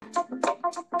I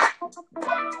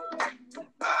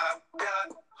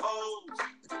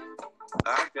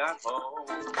got hoes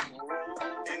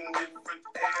in different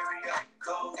area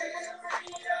codes.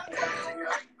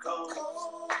 Area codes.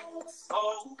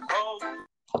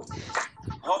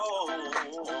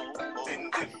 In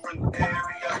different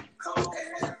area codes.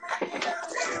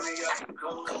 Area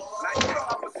codes. Now you know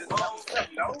I was just on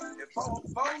something, no? If I'm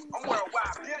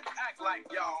worldwide, just act like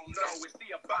y'all know it's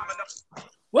the abominable.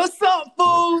 What's up,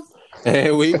 fools?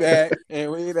 And we back,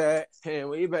 and we back, and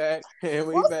we back, and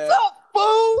we back. What's up,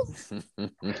 fools?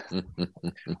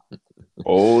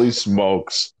 Holy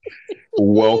smokes.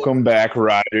 Welcome back,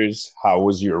 riders. How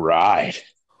was your ride?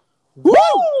 Woo!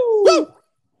 Woo!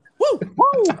 Woo!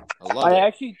 Woo! I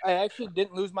actually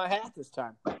didn't lose my hat this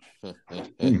time.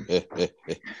 it.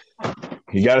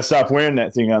 You got to stop wearing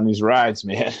that thing on these rides,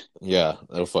 man. Yeah,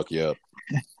 that'll fuck you up.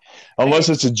 Unless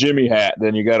it's a Jimmy hat,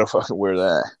 then you got to fucking wear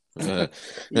that.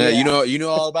 Yeah, you know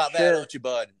all about that, don't you,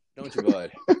 bud? Don't you,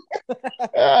 bud?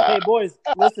 Hey, boys,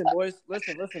 listen.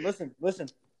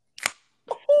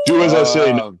 Do as I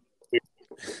say. No.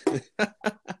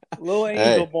 Little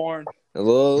angel born. A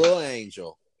little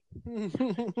angel.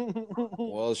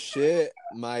 Well, shit,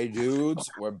 my dudes,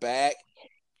 we're back.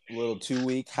 A little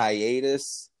 2-week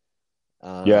hiatus.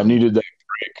 Yeah, I needed that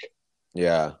break.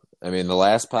 Yeah, I mean, the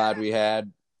last pod we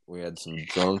had some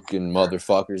drunken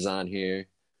motherfuckers on here.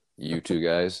 You two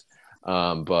guys.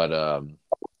 But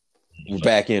we're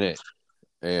back in it.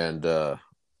 And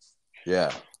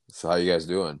yeah. So how you guys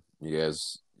doing? You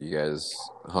guys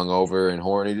hungover and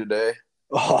horny today?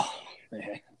 Oh,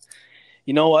 man.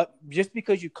 You know what? Just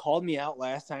because you called me out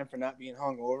last time for not being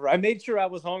hungover, I made sure I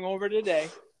was hungover today.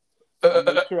 Because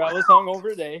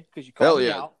you called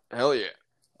me out. Hell yeah.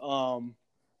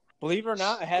 Believe it or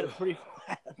not, I had a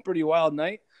pretty wild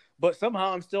night, but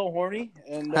somehow I'm still horny.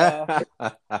 And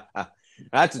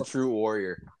that's a true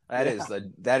warrior. That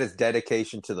is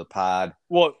dedication to the pod.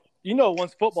 Well,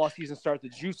 once football season starts, the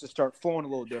juices start flowing a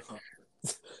little different.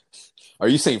 Are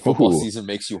you saying football season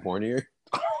makes you hornier?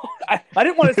 I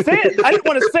didn't want to say it. I didn't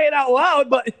want to say it out loud,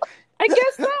 but I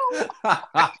guess so.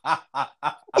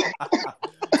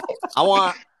 I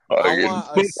want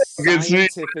a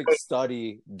scientific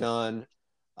study done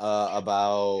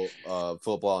about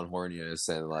football and horniness,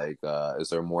 and is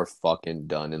there more fucking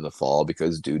done in the fall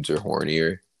because dudes are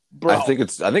hornier? Bro, I think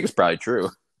it's probably true.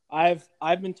 I've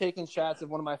been taking shots of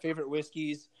one of my favorite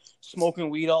whiskeys, smoking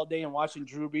weed all day, and watching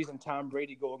Drew Brees and Tom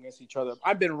Brady go against each other.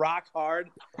 I've been rock hard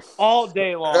all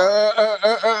day long.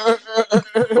 I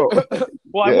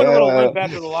went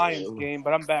back to the Lions game,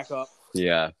 but I'm back up.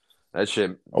 Yeah, that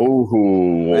shit. Oh,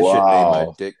 wow. That shit made my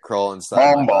dick crawl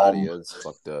inside my body. It's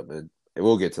fucked up.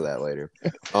 We'll get to that later.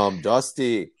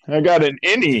 Dusty. I got an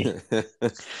innie.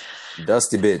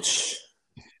 Dusty bitch.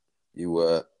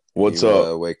 You What's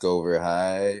up? Wake over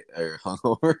high or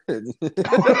hungover?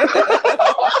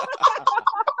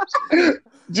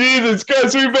 Jesus,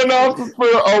 guys, we've been off for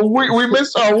a week. We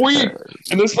missed our week,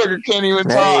 and this fucker can't even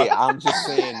talk. Hey, I'm just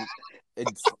saying,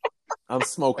 I'm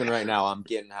smoking right now. I'm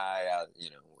getting high.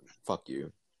 Fuck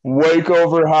you. Wake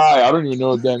over high. I don't even know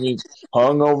what that means.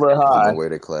 Hungover high. On the way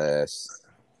to class.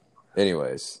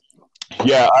 Anyways.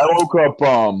 Yeah, I woke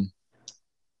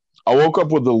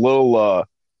up with a little,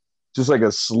 just like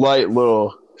a slight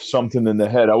little something in the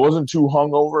head. I wasn't too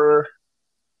hungover,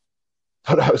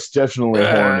 but I was definitely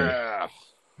horny.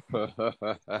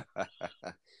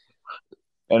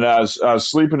 And I was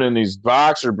sleeping in these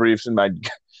boxer briefs, and my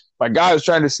guy was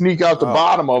trying to sneak out the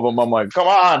bottom of them. I'm like, come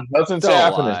on, nothing's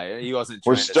happening. Lie. He wasn't.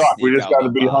 We're stuck. We just got to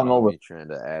be hungover. Trying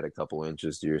to add a couple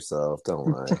inches to yourself. Don't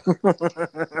lie.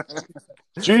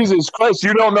 Jesus Christ,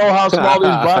 you don't know how small these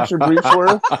boxer briefs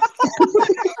were?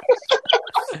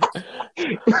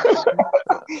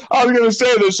 I was gonna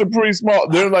say they're some pretty small.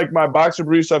 They're like my boxer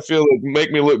briefs. I feel like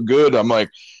make me look good. I'm like,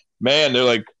 man, they're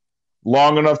like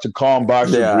long enough to call them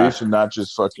boxer briefs and not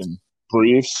just fucking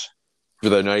briefs.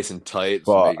 They're nice and tight,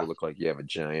 so make it look like you have a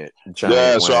giant.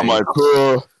 Yeah, so I'm like,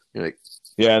 oh. You're like,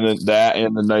 yeah, and then that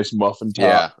and the nice muffin top.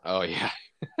 Yeah. Oh yeah.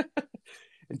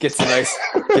 It gets a nice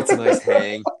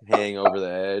hang over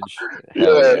the edge.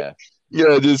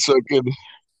 Yeah, just fucking.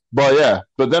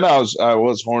 But then I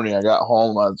was horny. I got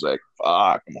home. I was like,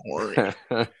 fuck, I'm horny.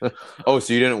 Oh,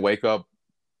 so you didn't wake up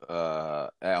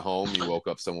at home? You woke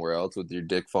up somewhere else with your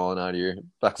dick falling out of your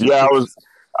boxer briefs?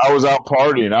 I was out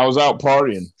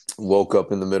partying. Woke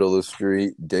up in the middle of the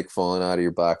street, dick falling out of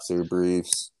your boxer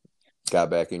briefs. Got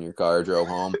back in your car, drove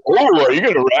home. Oh, are you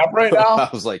gonna rap right now? I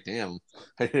was like, damn,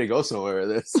 I need to go somewhere with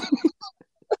this.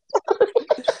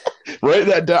 Write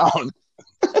that down.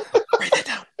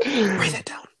 Write that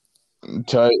down.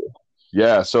 Tight.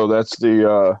 Yeah, so that's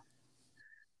the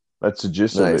That's the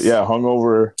gist of Nice. it. Yeah,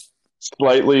 hungover,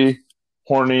 slightly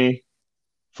horny,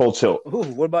 full tilt. Ooh,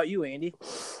 what about you, Andy?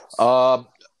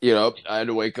 You know, I had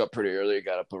to wake up pretty early.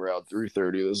 Got up around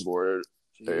 3:30 this morning,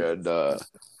 and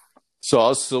so I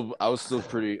was still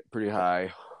pretty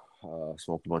high.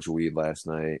 Smoked a bunch of weed last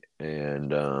night,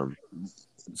 and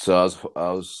so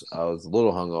I was a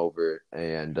little hungover,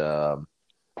 and I'm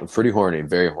pretty horny,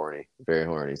 very horny.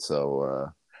 So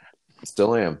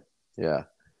still am, yeah.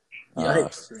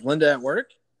 Yikes. Is Linda at work?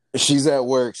 She's at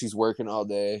work. She's working all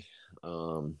day.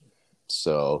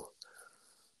 So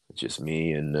just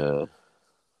me and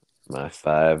my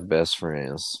 5 best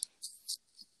friends.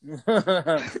 So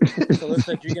it looks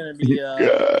like you're gonna be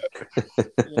a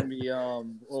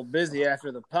little busy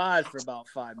after the pod for about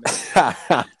 5 minutes.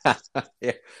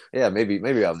 yeah,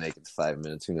 maybe I'll make it to 5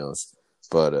 minutes. Who knows?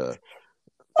 But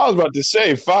I was about to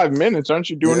say 5 minutes. Aren't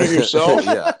you doing it yourself?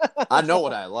 Yeah, I know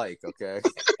what I like. Okay,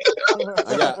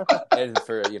 I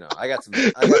got some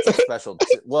special.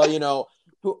 Well,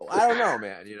 I don't know,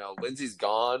 man. Lindsay's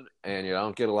gone, and I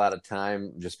don't get a lot of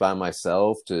time just by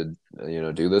myself to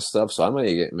do this stuff. So I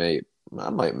might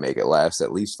make it last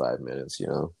at least 5 minutes.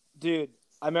 Dude,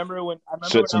 I remember when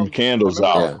Set some candles I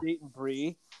out. was dating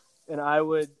Bree, and I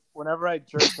would, whenever I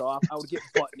jerked off, I would get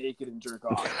butt naked and jerk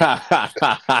off.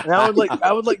 And I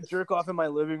would jerk off in my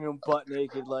living room butt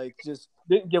naked, like just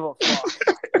didn't give a fuck.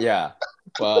 Yeah.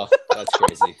 Well, that's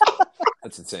crazy.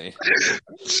 That's insane.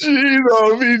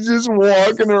 He's just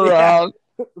walking around.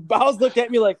 Bowles looked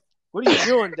at me like, "What are you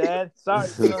doing, Dad? Sorry,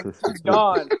 she's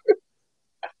gone."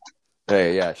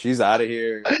 Hey, yeah, she's out of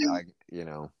here. I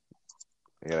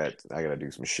gotta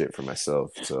do some shit for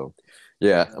myself. So,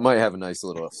 yeah, I might have a nice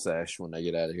little sesh when I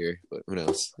get out of here, but who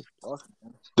knows?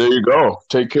 There you go.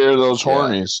 Take care of those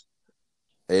hornies.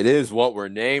 It is what we're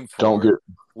named for.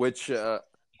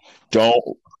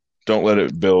 Don't let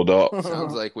it build up.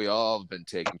 Sounds like we all have been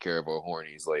taking care of our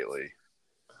hornies lately.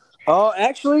 Oh,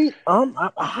 actually, I went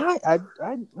on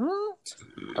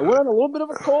a little bit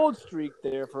of a cold streak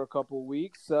there for a couple of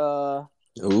weeks. Ooh,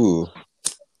 a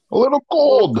little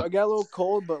cold. I got a little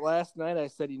cold, but last night I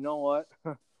said, you know what?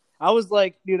 I was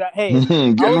like, dude, I was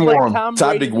warm. like Tom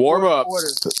Time Brady to warm up.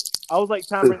 I was like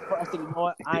Tom Brady. I said, you know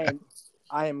what?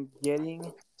 I am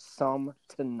getting some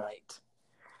tonight.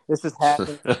 This is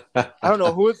happening. I don't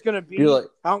know who it's gonna be. I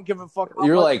don't give a fuck.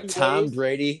 You're like Tom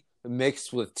Brady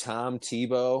mixed with Tim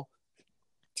Tebow.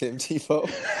 Jesus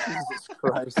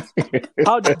Christ!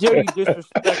 How dare you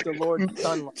disrespect the Lord's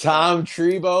son? Tom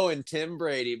Tebow and Tim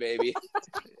Brady, baby.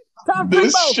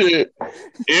 This shit.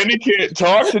 Andy can't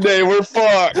talk today. We're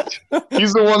fucked.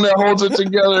 He's the one that holds it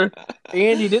together.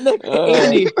 Andy, didn't they?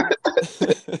 Andy.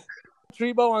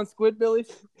 Trebo on Squidbillies?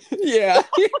 Yeah.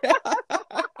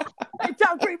 Hey,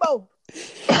 Tom Trebo!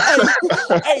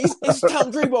 Hey, it's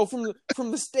Tom Trebo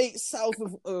from the state south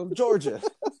of Georgia.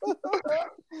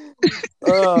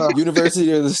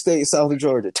 University of the state south of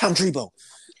Georgia. Tom Trebo.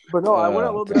 But no, I went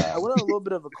on a little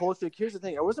bit of a cold streak. Here's the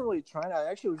thing: I wasn't really trying. I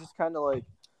actually was just kind of like,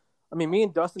 me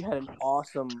and Dustin had an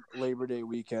awesome Labor Day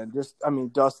weekend.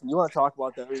 Dustin, you want to talk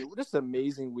about that? Just an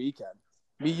amazing weekend.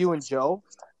 Me, you, and Joe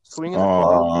swinging the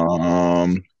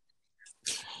club.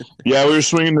 Yeah, we were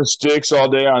swinging the sticks all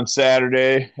day on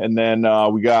Saturday, and then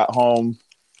we got home.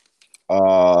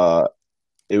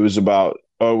 It was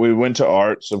we went to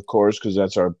Arts, of course, because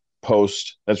that's our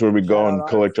post. That's where we go and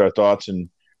collect our thoughts. And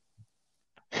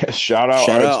shout out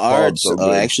Arts.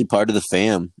 So actually part of the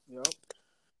fam. Yep.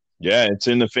 Yeah, it's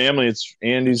in the family. It's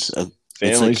Andy's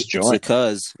family's joint. It's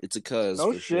a cuz.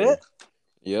 No shit. Sure.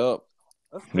 Yep.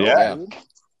 Yeah.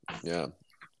 Yeah.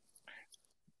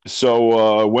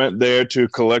 So went there to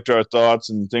collect our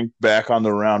thoughts and think back on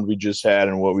the round we just had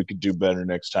and what we could do better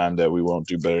next time that we won't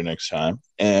do better next time.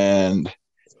 And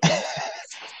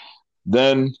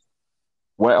then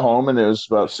went home, and it was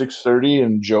about 6:30,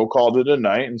 and Joe called it a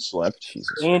night and slept.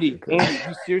 Andy, you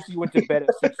seriously went to bed at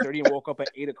 6:30 and woke up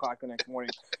at 8 o'clock the next morning.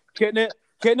 Kitna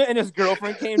and his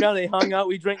girlfriend came down. They hung out.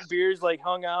 We drank beers,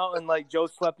 hung out, and Joe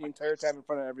slept the entire time in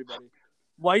front of everybody.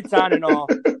 Lights on and all.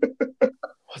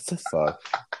 What the fuck?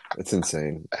 That's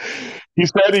insane. He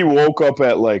said he woke up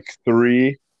at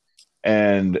 3,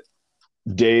 and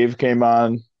Dave came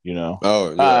on. Oh,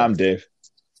 yeah. Hi, I'm Dave.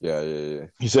 Yeah.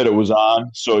 He said it was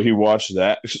on, so he watched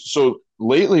that. So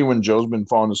lately, when Joe's been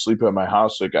falling asleep at my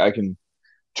house, I can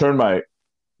turn my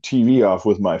TV off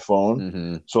with my phone.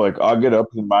 Mm-hmm. So I'll get up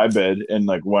in my bed, and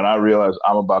when I realize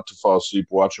I'm about to fall asleep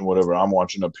watching whatever I'm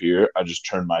watching up here, I just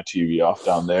turn my TV off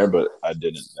down there. But I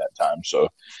didn't that time, so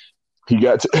he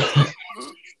got to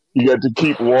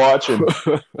keep watching.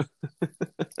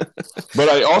 But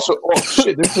I also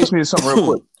this takes me to something real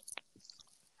quick.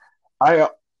 I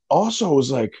also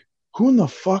was like, Who in the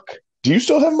fuck? Do you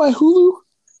still have my Hulu?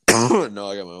 No,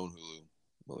 I got my own Hulu,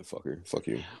 motherfucker. Fuck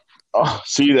you. Oh,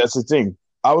 see, that's the thing.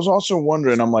 I was also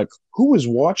wondering. I'm like, who is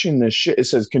watching this shit? It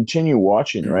says continue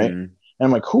watching, right? And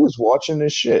I'm like, who is watching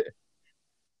this shit?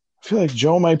 I feel like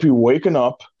Joe might be waking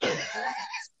up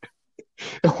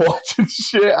and watching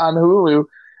shit on Hulu.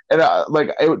 And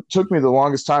it took me the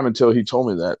longest time until he told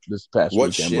me that this past What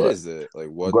weekend. shit but is it? Like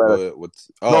what?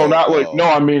 What's? no, not like no.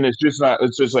 I mean, it's just not.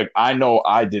 It's just like I know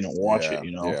I didn't watch Yeah, it.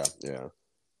 You know. Yeah.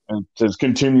 And it says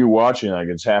continue watching. Like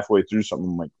it's halfway through something.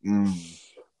 I'm like, no,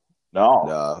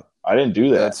 Nah, I didn't do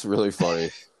that. that's really funny.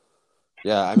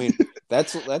 Yeah, I mean,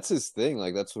 that's his thing.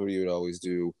 Like that's what he would always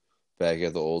do back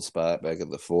at the old spot, back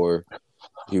at the 4.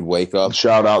 He'd wake up.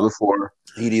 Shout out the 4.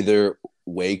 He'd either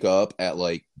wake up at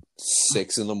like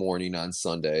 6 a.m. on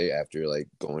Sunday after like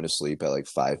going to sleep at like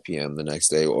 5 p.m. the next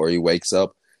day, or he wakes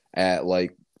up at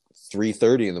like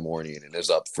 3:30 in the morning and is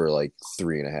up for like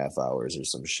 3.5 hours or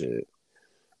some shit.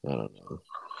 I don't know.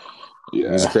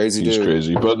 Yeah, he's crazy. He's dude.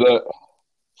 crazy.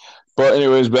 But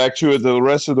anyways, back to it. The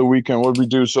rest of the weekend, what did we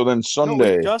do? So then Sunday,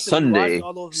 No, wait, Justin, you watched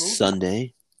all those movies?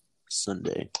 Sunday.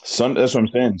 That's what I'm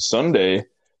saying. Sunday,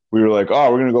 we were like,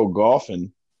 oh, we're gonna go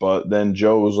golfing. But then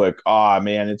Joe was like,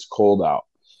 man, it's cold out.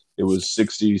 It was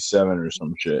 67 or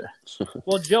some shit.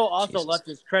 Well, Joe also left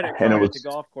his credit card at the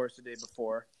golf course the day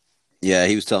before. Yeah,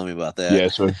 he was telling me about that. Yeah,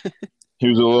 so he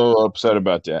was a little upset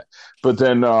about that. But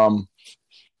then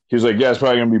he was like, yeah, it's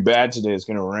probably going to be bad today. It's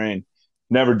going to rain.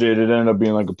 Never did. It ended up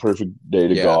being like a perfect day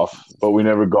to golf. But we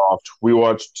never golfed. We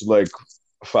watched like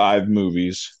 5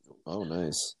 movies. Oh,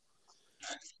 nice.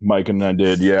 Mike and I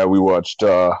did. Yeah, we watched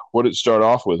what did it start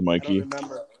off with, Mikey? I don't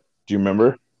remember. Do you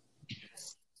remember?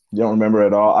 You don't remember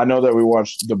at all? I know that we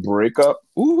watched The Breakup.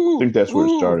 Ooh, I think that's where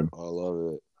it started. I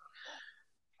love it.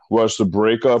 We watched The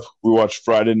Breakup. We watched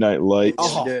Friday Night Lights.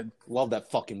 Oh, dude. Love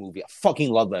that fucking movie. I fucking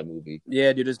love that movie.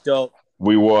 Yeah, dude, it's dope.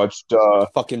 We watched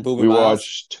fucking Booby We Miles.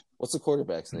 watched What's the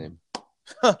quarterback's name?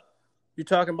 You're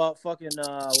talking about fucking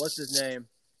what's his name?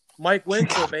 Mike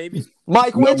Winchell, baby.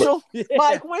 Mike Winchell? Yeah.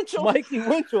 Mike Winchell? Mikey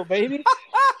Winchell, baby.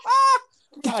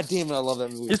 God damn it, I love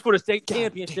that movie. He's for the state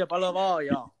championship. I love all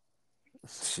y'all.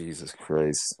 Jesus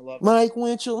Christ. I love it. Mike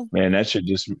Winchell. Man, that shit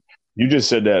you just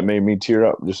said that made me tear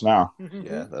up just now.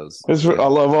 Yeah, that was. I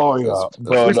love all y'all. We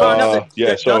But found out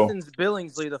that so Dustin's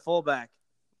Billingsley, the fullback.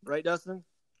 Right, Dustin?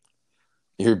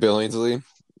 You're Billingsley?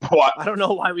 what? I don't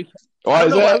know why we Why I is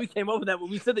don't know why that? we came up with that, but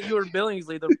we said that you were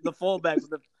Billingsley, the fullback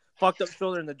with the fucked up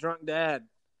shoulder and the drunk dad.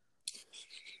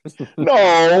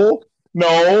 No.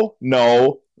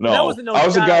 That wasn't no I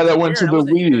was the shot guy at that went to Darren. I the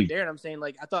wasn't even league. Darren. I'm saying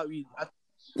like I thought we.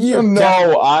 You're I'm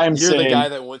You're saying the guy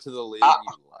that went to the league, you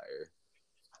liar.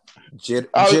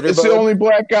 it's the only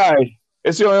black guy.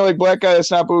 It's the only like black guy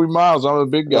that's not Booby Miles. I'm a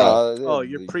big guy. Oh,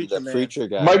 you're preacher, that man. preacher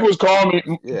guy. Mike was calling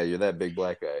me. Yeah, you're that big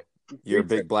black guy. You're a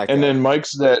big black guy. And then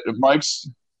Mike's the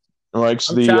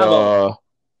Chavo.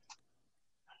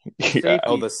 yeah,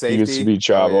 the safety. He used to be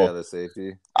Chavo. Oh, yeah, the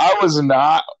safety. I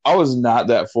was not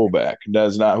that fullback.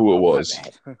 That's not who it was.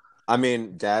 I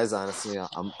mean, guys, honestly,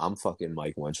 I'm fucking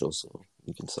Mike Winchell, so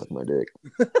you can suck my dick.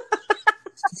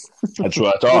 That's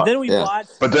what I thought. But then we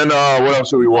watched. But then what else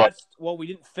did we watch? Well, we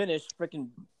didn't finish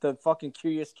the fucking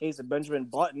Curious Case of Benjamin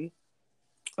Button.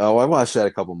 Oh, I watched that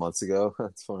a couple months ago.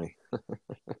 That's funny.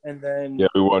 And then Yeah,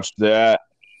 we watched that.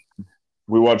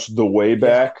 We watched The Way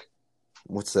Back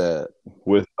What's that?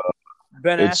 with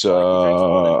Ben it's, Affleck drinks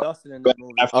more than Dustin in that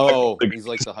movie. Oh, he's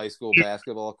like the high school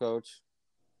basketball coach.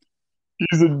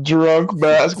 he's a drunk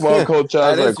basketball coach.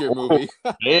 I That was is like, your movie.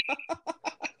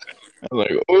 I was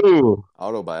like, ooh,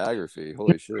 Autobiography.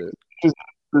 Holy shit.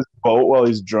 this boat while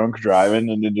he's drunk driving,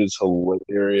 and it is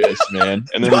hilarious, man.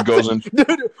 And then he goes in.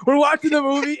 Dude, we're watching the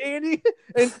movie, Andy,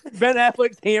 and Ben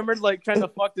Affleck's hammered, like trying to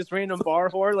fuck this random bar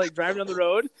whore, like driving on the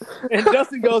road. And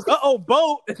Dustin goes, "Uh-oh,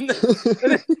 boat!" And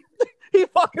then he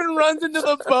fucking runs into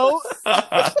the boat.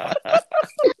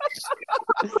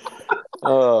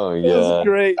 Oh, It was yeah.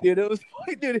 great, dude. It was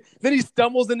funny, dude. Then he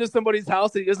stumbles into somebody's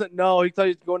house that he doesn't know. He thought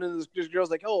he's going into this girl's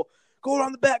like, "Oh, go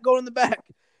around the back, go in the back."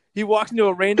 He walks into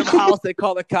a random house. They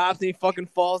call the cops, and he fucking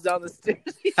falls down the stairs.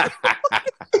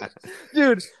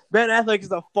 Dude, Ben Affleck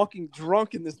is a fucking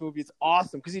drunk in this movie. It's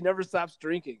awesome because he never stops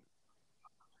drinking.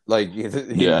 Like, he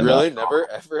Yeah, really never,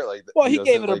 ever, like... Well, he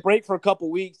gave doesn't, it a break for a couple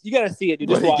weeks. You got to see it, dude.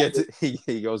 Just When watch it.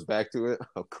 he goes back to it.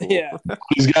 Oh, cool. Yeah.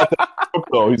 He's got that stroke,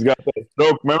 though. He's got that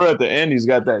stroke. Remember at the end, he's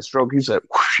got that stroke. He's like,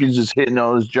 whoosh, he's just hitting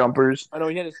all his jumpers. I know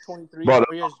he had his 23. But-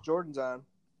 He has Jordans on.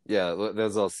 Yeah,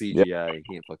 that's all CGI. He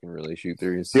can't fucking really shoot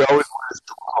threes. He always wears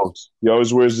 12s. He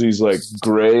always wears these like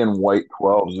gray and white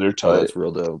 12s. They're Oh, tight. that's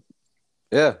real dope.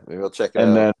 Yeah, maybe I'll check it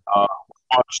And out.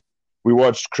 then we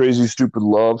watched Crazy Stupid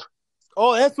Love.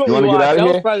 Oh, that's what You we wanna get watched. out of That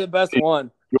was here? probably the best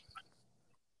one. You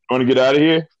want to get out of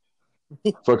here?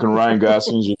 Fucking Ryan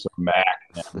Gosling's just a Mac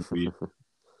in that movie.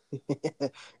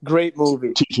 Great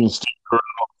movie. Teaching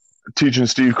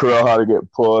Steve Carell how to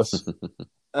get puss.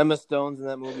 Emma Stone's in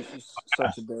that movie. She's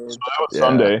such a babe. That was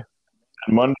Sunday.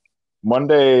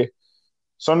 And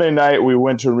Sunday night, we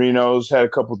went to Reno's, had a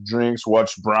couple drinks,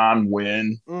 watched Bron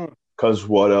win. Because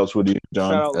what else would he have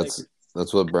done? Shout out Lakers.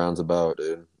 That's what Brown's about,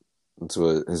 dude. That's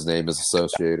what his name is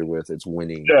associated with. It's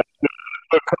winning. Yeah.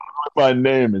 My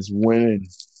name is winning.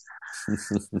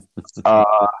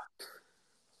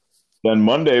 Then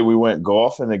Monday, we went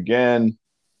golfing again.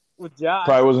 With Josh.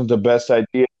 Probably wasn't the best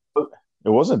idea. It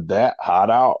wasn't that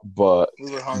hot out, but We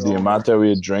were the hungover. amount that we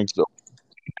had drank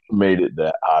made it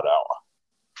that hot out.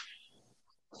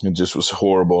 It just was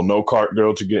horrible. No cart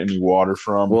girl to get any water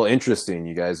from. Well, interesting.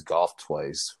 You guys golfed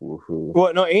twice. Woohoo.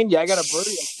 What? No, Andy, I got a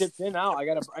birdie. I chipped in out. I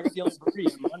got the only birdie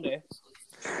on Monday.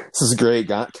 This is great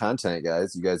content,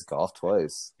 guys. You guys golfed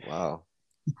twice. Wow.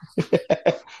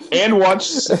 And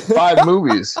watched 5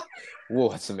 movies. Whoa,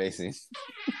 that's amazing.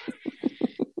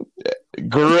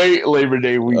 Great Labor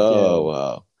Day weekend. Oh,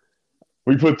 wow.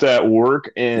 We put that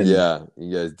work in. Yeah,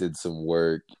 you guys did some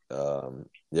work.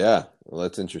 Yeah, well,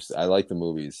 that's interesting. I like the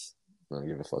movies. I don't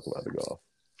give a fuck about the golf.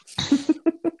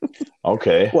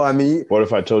 Okay. Well, I mean, What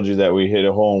if I told you that we hit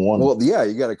a hole in one? well, yeah,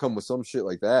 you got to come with some shit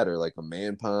like that, or like a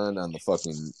man pond on the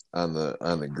fucking on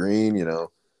the green. You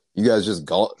know, you guys just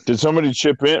golf. Did somebody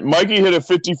chip in? Mikey hit a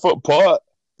 50-foot putt.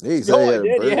 He said No, he I had a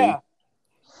did, birdie, yeah.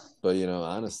 but you know,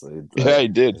 honestly, Yeah, he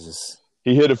did. it's just-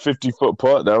 He hit a 50-foot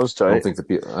putt. That was I don't tight. think the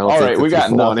people. All right, we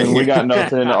got nothing. We got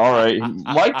nothing. All right.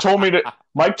 Mike told me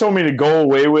to go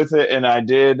away with it, and I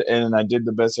did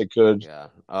the best I could. Yeah.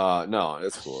 No,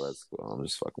 it's cool. That's cool. I'm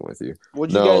just fucking with you.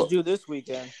 What'd you No. guys do this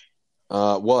weekend?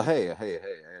 Well, hey, I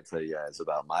gotta tell you guys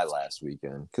about my last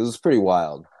weekend because it's pretty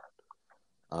wild.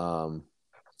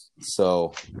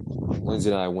 So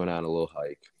Lindsay and I went on a little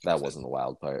hike. That wasn't the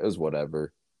wild part. It was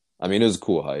whatever. I mean, it was a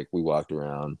cool hike. We walked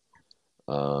around.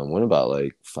 Went about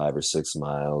like 5 or 6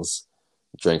 miles.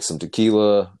 Drank some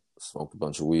tequila. Smoked a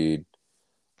bunch of weed.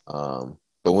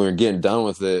 But when we were getting done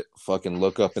with it, fucking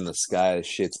look up in the sky. The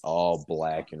shit's all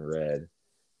black and red.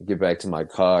 Get back to my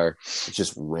car. It's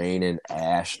just raining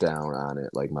ash down on it.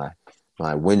 Like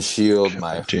my windshield,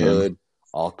 my Damn. hood,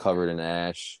 all covered in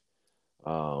ash.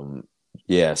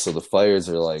 Yeah, so the fires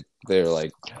are they're I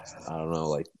don't know,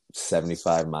 like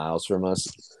 75 miles from us.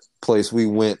 Place we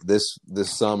went this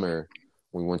summer,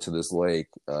 we went to this lake.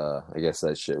 I guess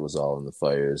that shit was all in the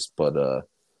fires. But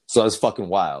so it was fucking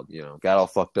wild, you know. Got all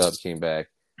fucked up, came back.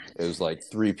 It was like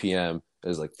 3 p.m. It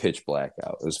was like pitch black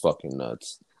out. It was fucking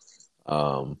nuts.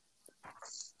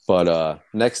 But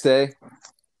next day,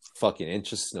 fucking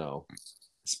inch of snow.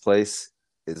 This place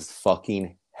is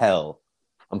fucking hell.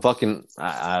 I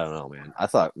don't know, man. I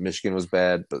thought Michigan was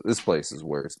bad, but this place is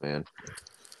worse, man.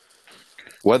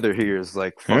 Weather here is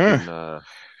like fucking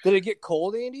Did it get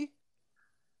cold, Andy?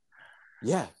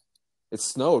 yeah. It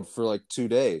snowed for like 2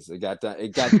 days. It got to,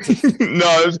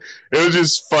 No, it was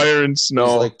just fire and it was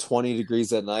snow. like 20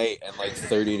 degrees at night and like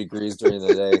 30 degrees during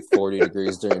the day, 40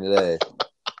 degrees during the day.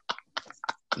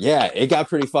 Yeah, it got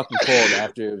pretty fucking cold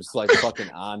after it was like fucking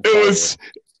on fire.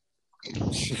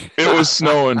 It was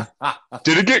snowing.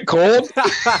 Did it get cold?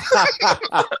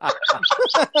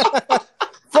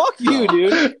 Fuck you,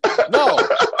 dude. No.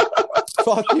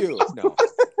 Fuck you. No.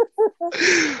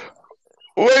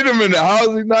 Wait a minute. How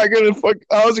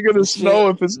is it gonna snow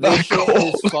if it's not This shit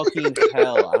cold? is fucking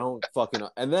hell. I don't fucking know.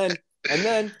 And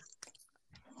then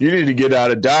You need to get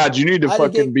out of Dodge. You need to I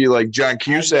fucking didn't be like John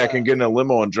Cusack and get in a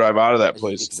limo and drive out of that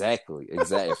place. Exactly.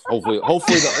 Hopefully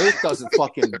the earth doesn't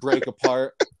fucking break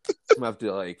apart. I'm gonna have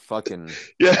to like fucking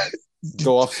Yeah,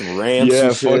 go off some ramps yeah.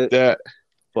 and shit. Fuck that.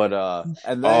 But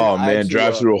and then Oh I man, had to,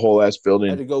 drive through a whole ass I had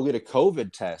building. to go get a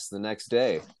COVID test the next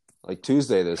day, like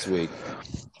Tuesday this week.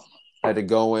 I had to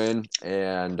go in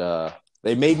and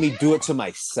they made me do it to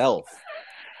myself.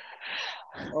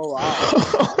 Oh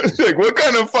wow. Like, what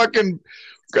kind of fucking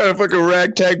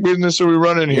ragtag business are we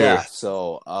running here? Yeah.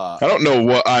 So I don't know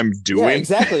what I'm doing. yeah,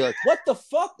 exactly. Like, what the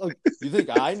fuck? Like, you think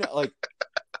I know? Like,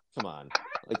 come on.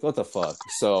 Like, what the fuck?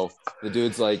 So the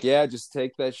dude's like, yeah, just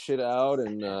take that shit out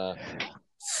and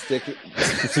stick it.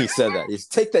 He said that. He's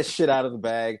take that shit out of the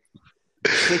bag,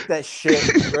 stick that shit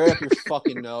right up your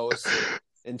fucking nose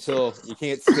until you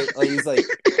can't stick. Like, he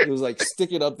was like,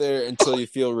 stick it up there until you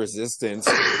feel resistance.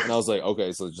 And I was like,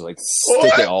 okay, so just like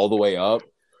stick it all the way up.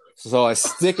 So I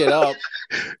stick it up,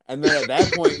 and then at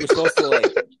that point, you're supposed to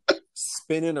like spit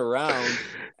spinning around,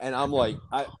 and I'm like,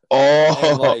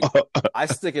 Oh, I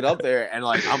stick it up there, and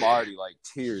like I'm already like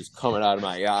tears coming out of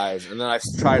my eyes, and then I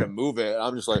try to move it, and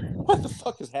I'm just like, what the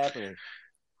fuck is happening?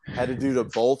 Had to do to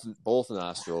both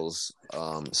nostrils.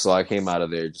 So I came out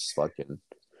of there just fucking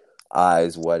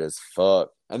eyes wet as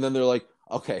fuck. And then they're like,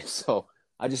 okay, so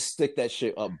I just stick that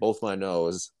shit up both my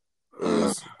nose.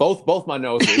 Both my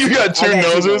noses. You got two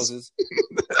noses?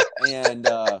 And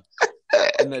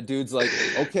the dude's like,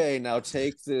 okay, now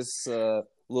take this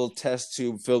little test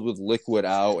tube filled with liquid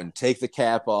out and take the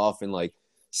cap off and like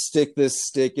stick this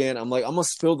stick in. I'm like, I'm gonna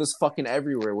spill this fucking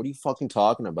everywhere. What are you fucking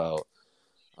talking about?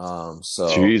 So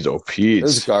jeez, oh Pete, it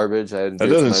was garbage. That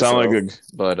doesn't sound like a.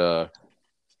 But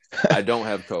I don't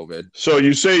have COVID. So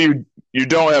you say you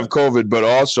don't have COVID, but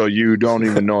also you don't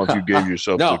even know if you gave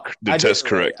yourself the test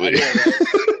correctly.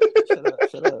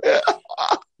 Shut up.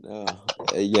 No,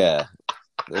 yeah,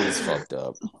 it was fucked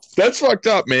up. That's fucked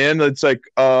up, man. It's like,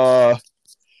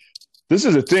 this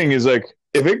is the thing. Is like,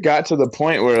 if it got to the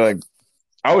point where like,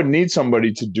 I would need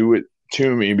somebody to do it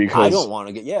to me because I don't want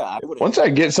to get. Yeah, once I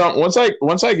get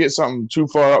something too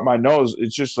far up my nose,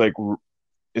 it's just like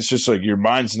your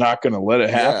mind's not going to let it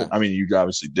happen. Yeah. I mean, you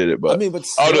obviously did it, but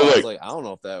still, I was like, I don't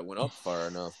know if that went up far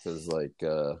enough because like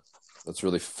that's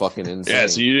really fucking insane. Yeah,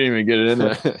 so you didn't even get it in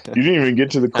there. You didn't even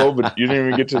get to the COVID. You didn't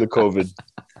even get to the COVID.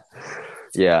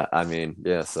 Yeah, I mean,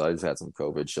 yeah. So I just had some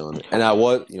COVID chilling, and I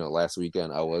was, last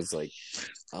weekend I was like,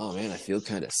 oh man, I feel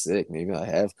kind of sick. Maybe I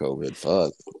have COVID.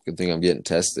 Fuck. Good thing I'm getting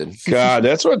tested. God,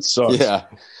 that's what sucks. Yeah.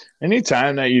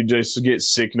 Anytime that you just get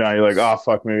sick now, you're like, oh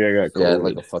fuck, maybe I got COVID. Yeah, I had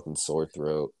like a fucking sore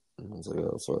throat. I was like,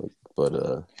 oh fuck. But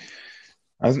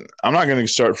I'm not gonna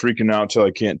start freaking out till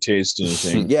I can't taste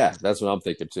anything. Yeah, that's what I'm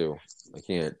thinking too. I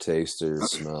can't taste or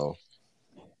smell.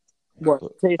 What?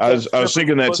 I was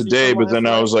thinking that today, but then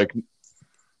I was like,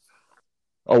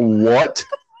 a what?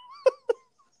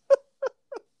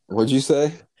 What'd you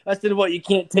say? I said, what? You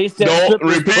can't taste that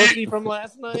stripper's pussy from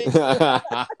last night?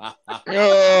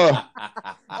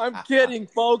 I'm kidding,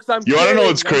 folks. You want to know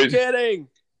what's crazy? I'm kidding.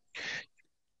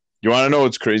 You want to know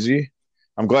what's crazy?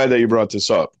 I'm glad that you brought this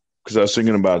up because I was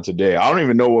thinking about it today. I don't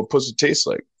even know what pussy tastes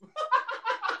like.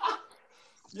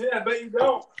 Yeah, I bet you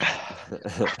don't.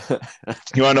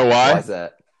 You want to know why? Why is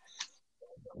that?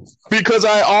 Because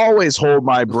I always hold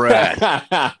my breath.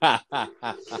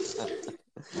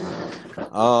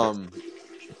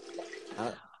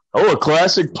 A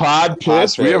classic pod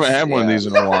piss. We haven't had one of these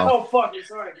in a while. Oh fuck!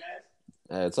 Sorry,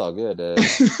 guys. It's all good.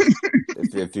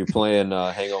 If you're playing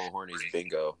Hangover Hornies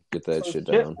bingo, get that shit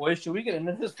down. Boy, should we get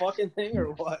into this fucking thing or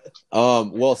what?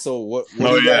 Well, so what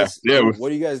are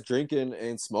you guys drinking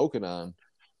and smoking on?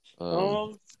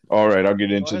 All right, I'll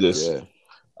get into this. Yeah.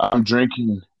 I'm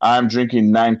drinking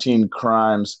 19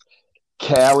 Crimes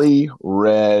Cali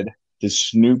Red, the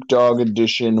Snoop Dogg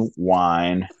edition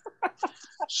wine.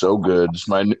 So good.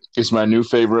 It's my new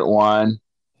favorite wine.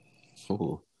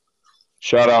 Ooh.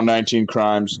 Shout out 19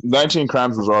 Crimes. 19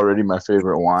 Crimes was already my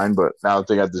favorite wine, but now that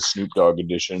they got the Snoop Dogg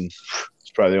edition,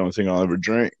 it's probably the only thing I'll ever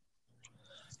drink.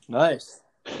 Nice.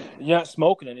 You're not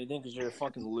smoking anything because you're a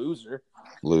fucking loser.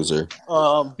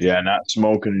 Yeah, not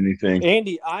smoking anything.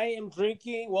 Andy, I am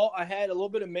drinking. Well, I had a little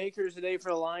bit of Makers today for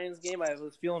the Lions game. I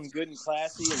was feeling good and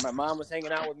classy, and my mom was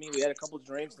hanging out with me. We had a couple of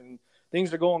drinks, and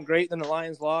things are going great. Then the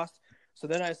Lions lost. So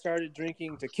then I started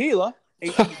drinking tequila,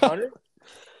 1800.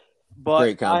 But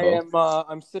great combo.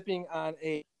 I'm sipping on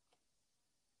a.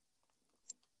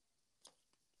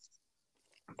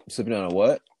 Sipping on a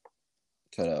what?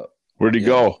 Cut out. Where'd he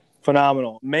go?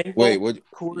 Phenomenal. Mango. Wait, what?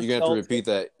 You're gonna have to repeat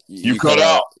that. You cut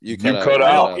out. You cut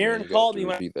out. Aaron called me.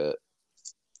 Repeat that.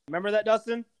 Remember that,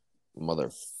 Dustin?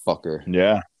 Motherfucker.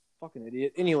 Yeah. Fucking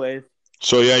idiot. Anyways.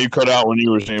 So yeah, you cut out when you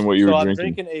were saying what you were drinking. So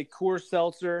I'm drinking a Coors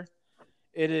Seltzer.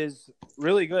 It is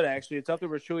really good, actually. It's up there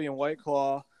with Truly and White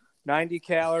Claw. 90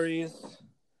 calories,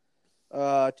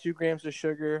 2 grams of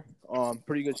sugar.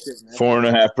 Pretty good shit, man.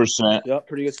 4.5%. Yep,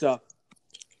 pretty good stuff.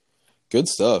 Good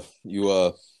stuff.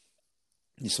 You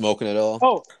smoking at all?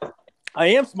 Oh, I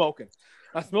am smoking.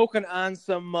 I'm smoking on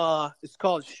some. It's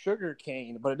called sugar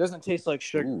cane, but it doesn't taste like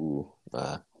sugar. Ooh,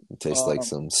 it tastes like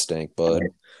some stank bud.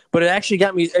 But it actually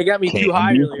got me. It got me too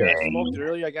high earlier. I smoked it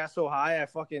earlier. I got so high,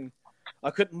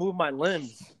 I couldn't move my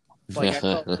limbs. Like I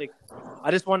felt like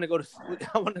I just wanted to go to sleep.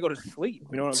 I wanted to go to sleep.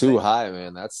 You know what I'm saying? Too high,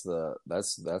 man. That's the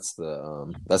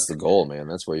goal, man.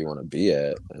 That's where you want to be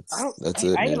at. That's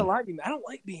it. I ain't gonna lie to you. I don't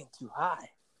like being too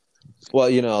high. Well,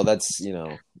 I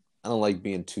don't like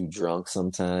being too drunk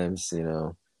sometimes.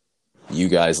 You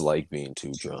guys like being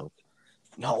too drunk.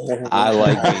 No, I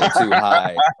like being too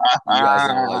high. You guys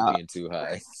don't like being too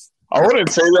high. I wouldn't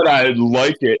say that I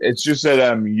like it. It's just that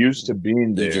I'm used to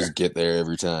being there. You just get there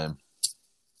every time.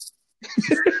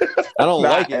 I don't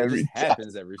like it. It just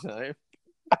happens every time.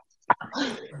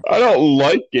 I don't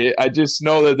like it. I just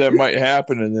know that might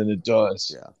happen, and then it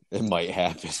does. Yeah, it might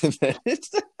happen.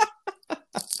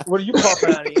 What are you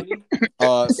puffing on, Andy?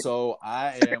 So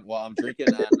I am. Well, I'm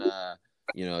drinking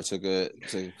on. Took a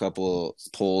couple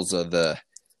pulls of the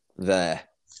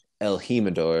El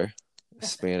Jimador,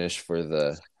 Spanish for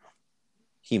the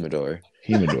Jimador.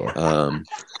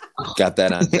 Got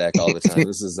that on deck all the time.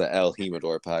 This is the El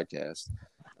Jimador podcast.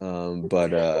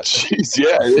 Jeez,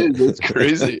 yeah, it is. It's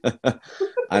crazy.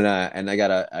 and I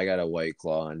got a White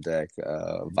Claw on deck,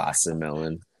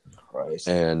 Wassermelon. Christ.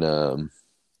 And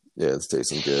yeah, it's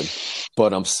tasting good.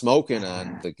 But I'm smoking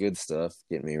on the good stuff,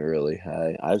 getting me really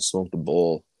high. I've smoked a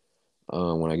bowl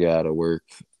when I got out of work,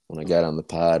 when I got on the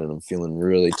pod, and I'm feeling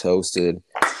really toasted.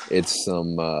 It's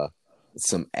some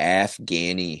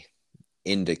Afghani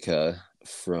indica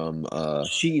from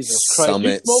Jesus Christ.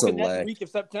 Summit You smoking Select. that week of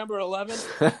September 11th?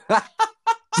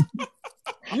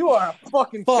 You are a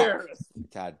fucking terrorist.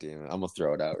 God damn it. I'm going to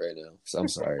throw it out right now. So I'm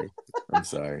sorry. I'm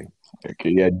sorry. Okay,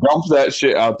 yeah, dump that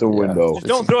shit out the window. Just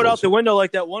don't throw it out the window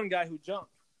like that one guy who jumped.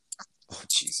 Oh,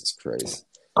 Jesus Christ.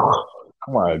 Oh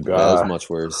my God. That was much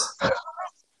worse.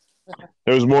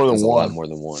 There was more than There's one. a lot more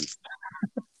than one.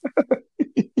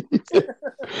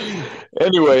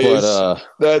 Anyways, But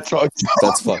that's fucked up.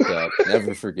 that's fucked up.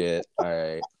 Never forget. All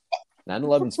right.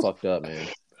 9/11's fucked up, man.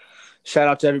 Shout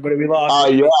out to everybody we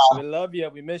lost. Yeah. We love you.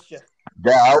 We miss you.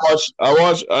 Yeah,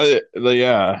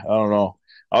 I don't know.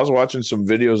 I was watching some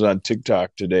videos on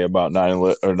TikTok today about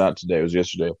 9/11, or not today, it was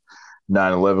yesterday.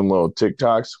 9/11 little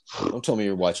TikToks. Don't tell me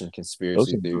you're watching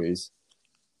conspiracy theories.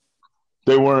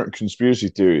 They weren't conspiracy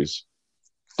theories.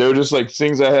 They were just like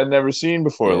things I had never seen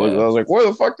before. Yeah. I was like, where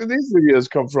the fuck did these videos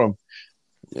come from?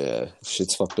 Yeah,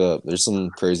 shit's fucked up. There's some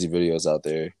crazy videos out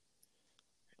there.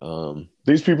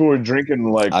 These people were drinking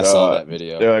like I saw that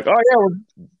video. They're like, oh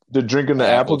yeah, they're drinking the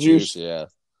apple juice, yeah,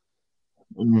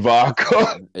 and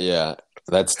vodka. Yeah,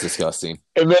 that's disgusting.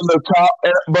 And then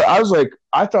but I was like,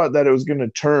 I thought that it was gonna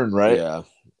turn, right? Yeah,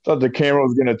 thought the camera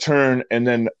was gonna turn, and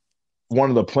then one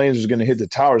of the planes was gonna hit the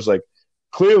towers. Like,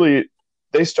 clearly,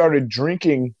 they started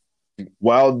drinking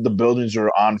while the buildings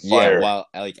were on fire. Yeah, while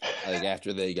like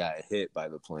after they got hit by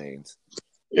the planes.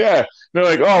 Yeah, they're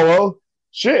like, oh well,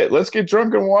 shit, let's get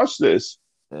drunk and watch this,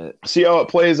 see how it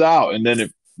plays out, and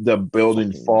then the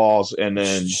building falls, and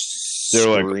then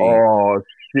they're like, oh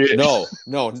shit.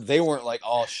 No, they weren't like,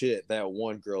 oh shit. That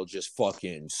one girl just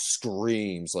fucking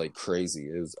screams like crazy.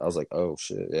 I was like, oh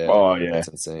shit, yeah. Oh yeah, that's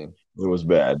insane. It was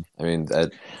bad. I mean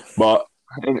that, but.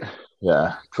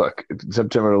 Yeah, fuck.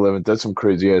 September 11th. That's some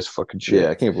crazy ass fucking shit. Yeah,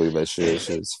 I can't believe that shit.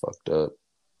 Shit's fucked up.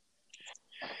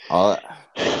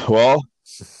 Well,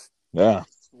 yeah.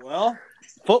 Well,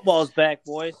 football's back,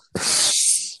 boys.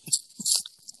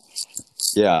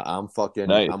 Yeah, I'm fucking.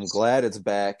 Nice. I'm glad it's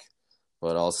back,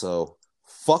 but also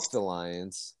fuck the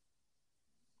Lions.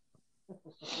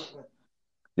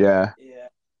 Yeah. Yeah.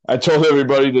 I told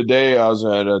everybody today I was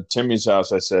at Timmy's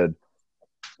house. I said,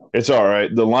 it's all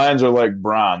right. The Lions are like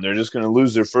Braun. They're just going to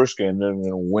lose their first game, then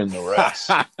they're going to win the rest.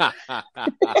 Yeah,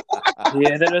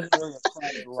 that doesn't really apply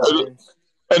to the Lions.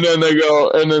 And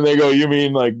then they go, you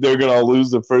mean like they're going to lose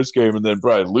the first game and then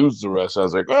probably lose the rest? I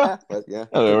was like, well, but yeah,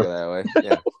 whatever. that way.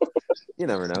 Yeah, you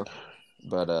never know.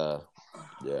 But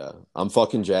yeah, I'm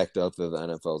fucking jacked up that the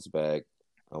NFL's back.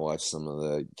 I watched some of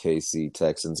the KC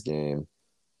Texans game.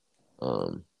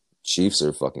 Chiefs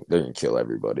are they're going to kill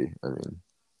everybody. I mean,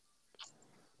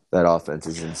 that offense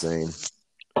is insane.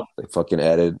 They fucking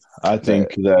added. I think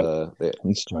that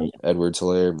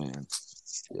Edwards-Helaire, man.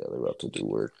 Yeah, they're about to do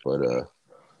work, but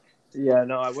yeah,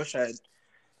 no, I wish I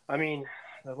mean,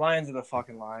 the Lions are the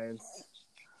fucking Lions.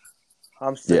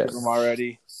 I'm sick of them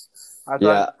already. I thought it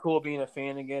was cool being a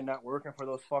fan again, not working for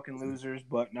those fucking losers,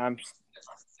 but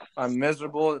I'm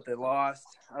miserable that they lost.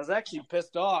 I was actually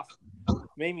pissed off.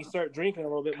 Made me start drinking a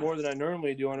little bit more than I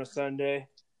normally do on a Sunday.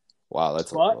 Wow,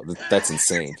 that's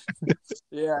insane.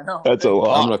 Yeah, I know. That's a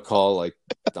lot. I'm gonna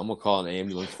call an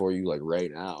ambulance for you like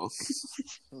right now.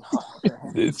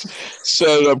 Set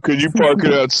it up. Could you park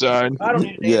it outside? I don't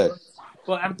need an ambulance.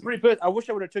 Well, I'm pretty pissed. I wish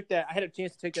I would have took that. I had a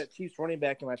chance to take that Chiefs running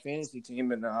back in my fantasy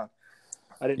team, and I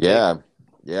didn't. Yeah.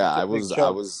 I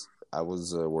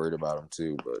was worried about him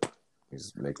too, but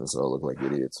he's making us all look like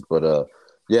idiots. But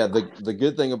yeah, the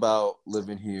good thing about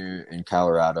living here in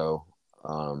Colorado,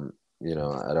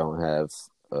 I don't have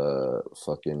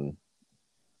fucking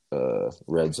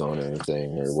red zone or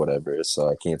anything or whatever, so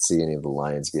I can't see any of the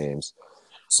Lions games.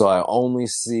 So I only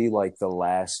see like the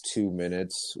last 2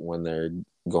 minutes when they're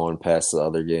going past the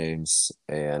other games,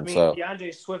 and so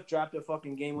DeAndre Swift dropped a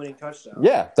fucking game-winning touchdown.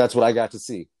 yeah, that's what I got to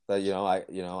see. That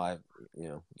I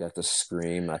got to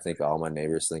scream. I think all my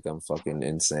neighbors think I'm fucking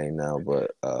insane now,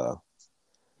 but god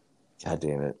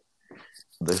damn it.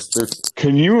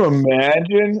 Can you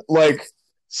imagine, like,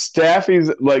 Staffy's,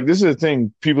 like, this is the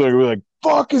thing, people are like,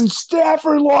 fucking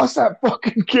Stafford lost that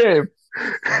fucking game.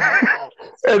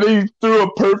 And he threw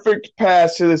a perfect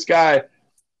pass to this guy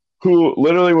who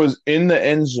literally was in the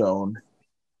end zone,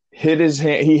 hit his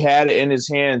hand, he had it in his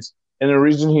hands, and the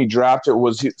reason he dropped it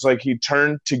was it's like he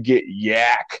turned to get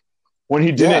yak when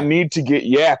he didn't need to get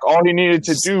yak. All he needed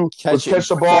to do was catch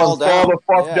the ball and fall the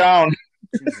fuck down.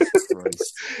 Jesus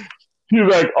Christ. He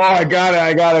was like, oh, I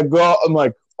gotta go. I'm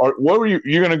like, what were you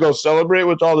going to go celebrate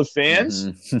with all the fans?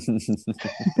 Mm-hmm.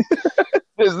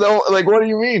 There's no, like, what do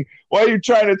you mean? Why are you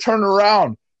trying to turn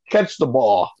around? Catch the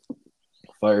ball.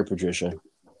 Fire Patricia.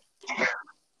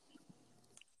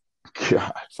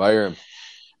 God. Fire him.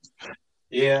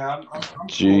 Yeah, I'm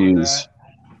Jeez. cool with that.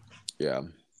 Yeah.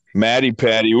 Matty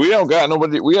Patty. We don't got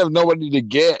nobody. We have nobody to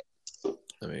get.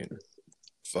 I mean,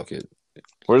 fuck it.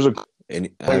 Where's a? I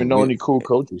don't even know any cool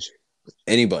coaches.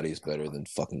 Anybody's better than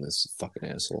fucking this fucking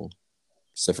asshole.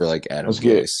 Except for like Adam Let's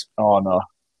get. Gase. Oh no.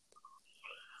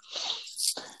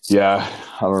 Yeah,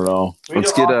 I don't know.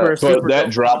 Let's get a super that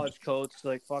dope drop- college coach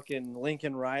like fucking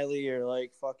Lincoln Riley or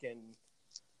like fucking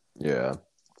Yeah.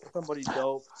 somebody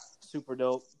dope, super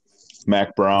dope.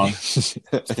 Mac Brown.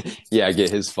 Yeah,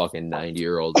 get his fucking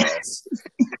 90-year-old ass.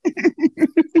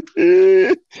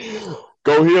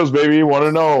 Go Heels, baby. Want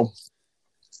to know?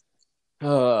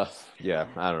 Yeah,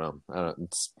 I don't know.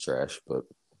 It's trash, but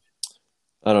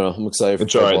I don't know. I'm excited for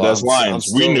It's all right. football. That's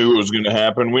Lions. We knew it was going to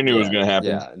happen. We knew it was going to happen.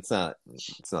 Yeah,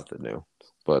 it's nothing new.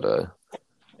 But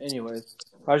Anyways,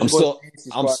 I'm still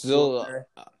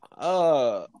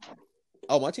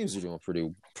my teams are doing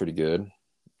pretty good.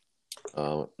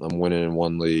 I'm winning in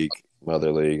one league. My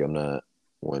other league, I'm not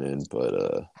winning, but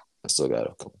I still got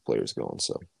a couple players going,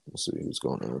 so we'll see who's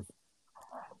going over.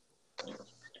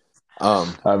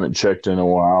 I haven't checked in a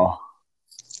while.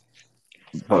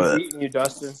 I'm beating you,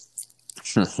 Dustin.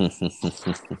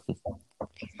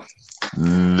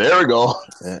 There we go.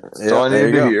 That's all I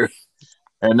need to hear.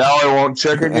 And now I won't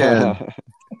check again.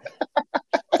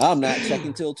 I'm not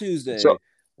checking till Tuesday.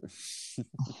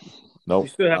 Nope. You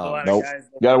still have a lot Nope. of guys.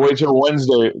 Gotta wait till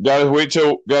Wednesday. Gotta wait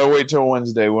till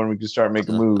Wednesday when we can start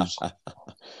making moves.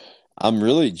 I'm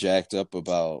really jacked up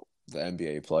about the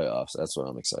NBA playoffs. That's what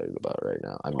I'm excited about right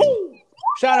now. I mean,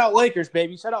 Shout out Lakers,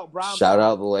 baby. Shout out Brown. shout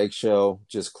out the Lake Show,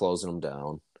 just closing them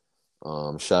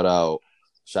down. Shout out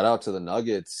to the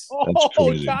Nuggets. That's Oh,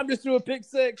 crazy. Tom just threw a pick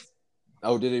six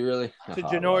Oh, did he really? to Oh,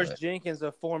 I Janoris love it. Jenkins,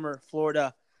 a former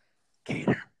Florida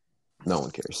Gator. No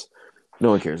one cares. No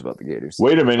one cares about the Gators.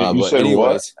 Wait a minute. You But said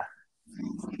anyways,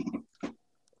 Tom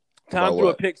About threw a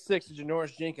what? pick six to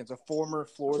Janoris Jenkins, a former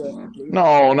Florida Gator. what?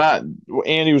 No, not.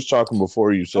 Andy was talking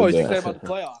before you said Oh, he's that. excited about the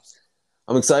playoffs.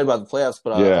 I'm excited about the playoffs,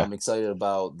 but Yeah. I'm excited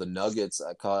about the Nuggets.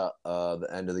 I caught the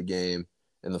end of the game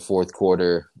in the fourth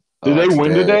quarter. Did they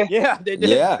win today? Yeah, they did.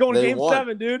 Yeah, It's going they game won.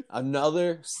 7, dude.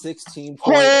 Another 16-point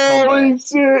Holy comeback.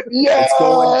 shit! Yes!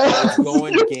 It's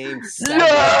going game 7.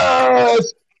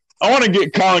 Yes! I want to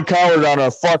get Colin Coward on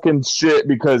our fucking shit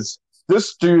because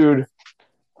this dude,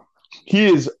 he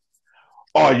is.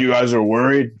 Oh, you guys are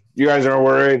worried. You guys are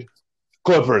worried.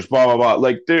 Clippers, blah blah blah.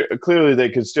 Like, clearly they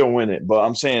could still win it, but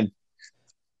I'm saying,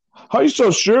 how are you so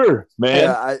sure, man?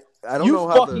 Yeah, I don't You know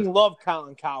how fucking love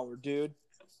Colin Coward, dude.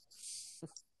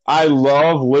 I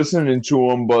love listening to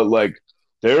him, but like,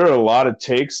 there are a lot of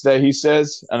takes that he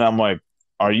says, and I'm like,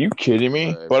 are you kidding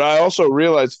me? Right. But I also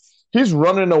realize he's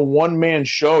running a one-man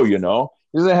show, you know?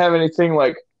 He doesn't have anything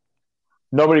like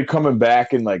nobody coming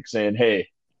back and like saying, hey,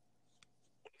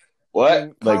 what? I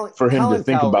mean, like for him to Colin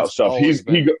think Coward's about stuff. always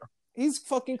He's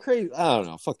fucking crazy. I don't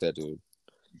know. Fuck that dude.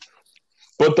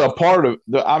 But the part of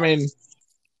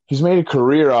he's made a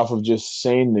career off of just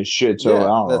saying this shit. So I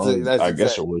don't know. I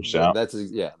guess it works out. That's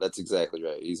exactly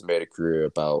right. He's made a career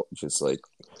about just like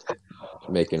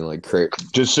making like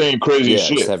Just saying crazy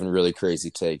shit. just having really crazy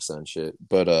takes on shit.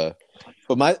 But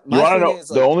my You want to know is,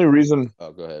 the only reason?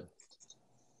 Oh, go ahead.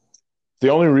 The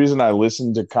only reason I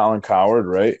listened to Colin Coward,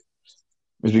 right,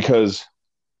 is because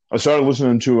I started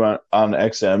listening to on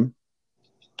XM,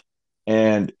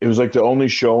 and it was like the only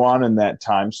show on in that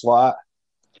time slot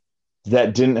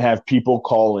that didn't have people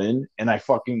call in, and I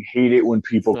fucking hate it when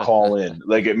people call in.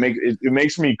 Like it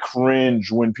makes me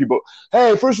cringe when people,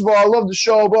 hey, first of all, I love the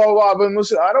show, blah blah blah. But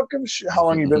listen, I don't give a shit how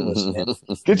long you've been listening.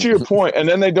 Get to your point, and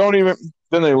then they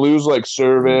lose like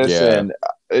service, Yeah. and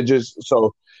it's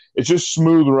just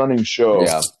smooth running show.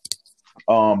 Yeah.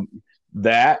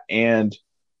 That and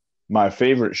my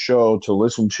favorite show to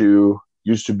listen to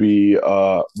used to be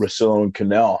Russillo and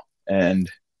Cannell, and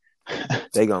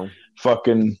They gone.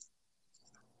 fucking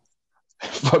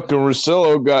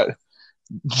Russillo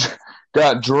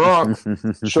got drunk,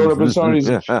 showed up in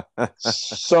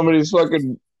somebody's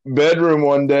fucking bedroom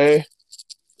one day.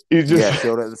 He just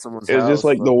showed up at someone's it was house. just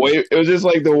like the way it was just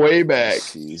like the way back.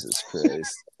 Jesus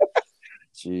Christ.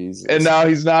 Jesus. And now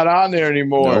he's not on there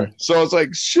anymore. Nope. So it's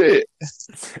like shit.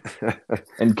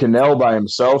 And Cannell by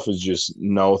himself is just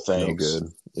no thanks. No good.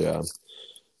 Yeah.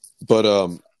 But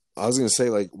I was gonna say,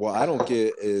 like, what I don't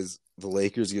get is the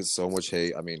Lakers get so much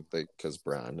hate. I mean, because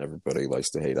Bron, everybody likes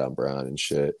to hate on Bron and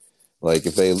shit. Like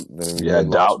if they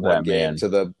doubt that, man. To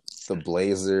the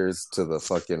Blazers, to the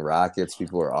fucking Rockets,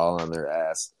 people are all on their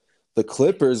ass. The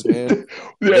Clippers, man.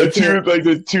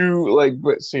 the two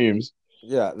what seems.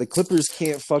 Yeah, the Clippers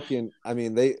can't fucking. I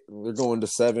mean, they're going to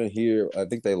 7 here. I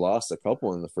think they lost a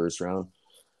couple in the first round.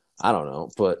 I don't know,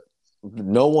 but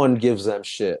no one gives them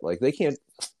shit. Like they can't.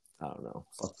 I don't know.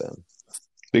 Fuck them.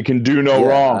 They can do no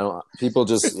wrong. People are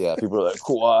like,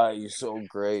 Kawhi, you're so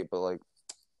great, but like,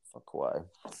 fuck Kawhi.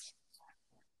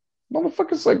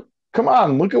 Motherfuckers, like, come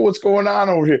on, look at what's going on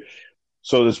over here.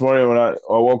 So this morning when I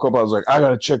woke up, I was like, I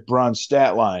gotta check Bron's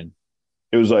stat line.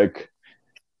 It was like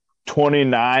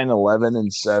 29, 11,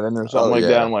 and 7 or something like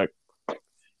that. I'm like,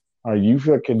 are you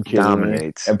fucking kidding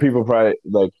me? And people probably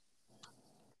like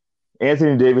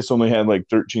Anthony Davis only had like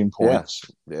 13 points.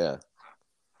 Yeah.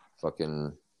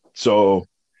 Fucking. So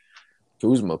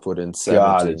Kuzma put in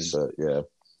 17, but yeah.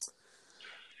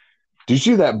 Did you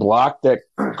see that block that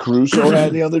Caruso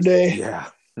had the other day? Yeah.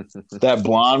 That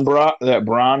Bron block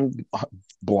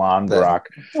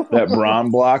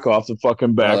off the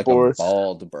fucking backboard. Like a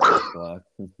bald block.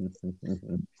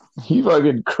 He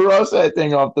fucking crushed that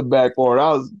thing off the backboard.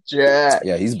 I was jacked.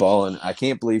 Yeah, he's balling. I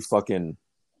can't believe fucking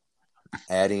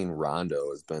adding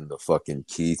Rondo has been the fucking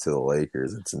key to the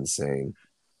Lakers. It's insane.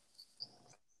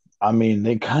 I mean,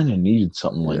 they kind of needed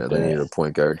something like that. They need a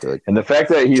point guard to and the fact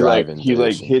that he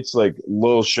hits like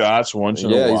little shots once in a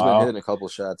while. Yeah, he's been hitting a couple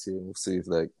shots here. We'll see if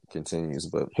that continues.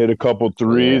 But hit a couple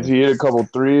threes. Yeah. He hit a couple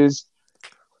threes.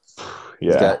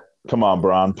 Yeah, come on,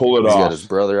 Bron, pull it off. He's got his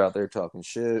brother out there talking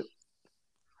shit,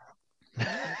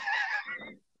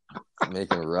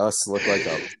 making Russ look like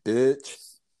a bitch.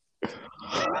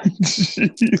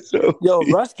 Yo,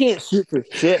 Russ can't shoot for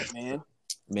shit, man.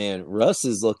 Man, Russ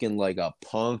is looking like a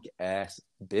punk ass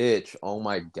bitch. Oh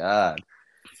my god.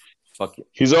 Fuck it.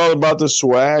 He's all about the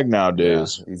swag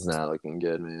nowadays. Yeah, he's not looking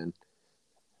good, man.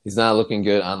 He's not looking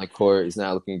good on the court. He's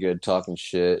not looking good talking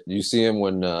shit. You see him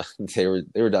when they were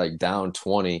like down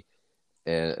 20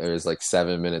 and there was like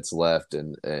 7 minutes left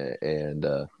and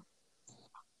the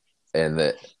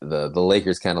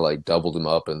Lakers kind of like doubled him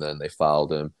up and then they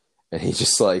fouled him and he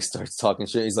just like starts talking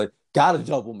shit. He's like, gotta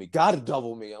double me. I'm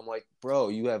like, bro,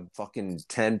 you have fucking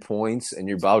 10 points and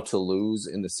you're about to lose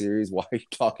in the series. Why are you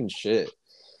talking shit?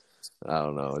 I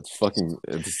don't know. It's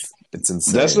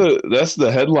insane. That's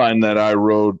the headline that I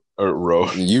wrote.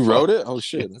 You wrote it? Oh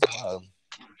shit.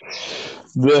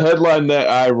 The headline that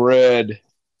I read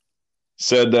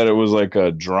said that it was like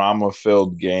a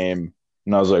drama-filled game.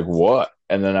 And I was like, what?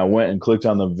 And then I went and clicked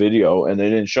on the video and they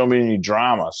didn't show me any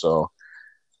drama, so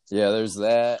yeah, there's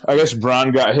that. I guess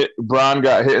Bron got hit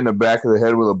in the back of the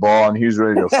head with a ball, and he was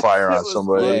ready to fire on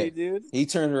somebody. Funny, dude. He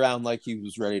turned around like he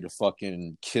was ready to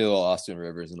fucking kill Austin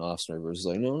Rivers, and Austin Rivers was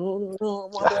like, no,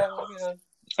 my bad.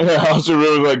 Yeah, Austin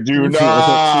Rivers was like, do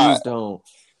not. Please don't.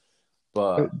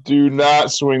 But do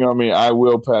not swing on me. I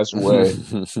will pass away.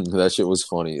 That shit was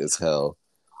funny as hell.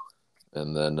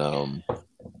 And then, and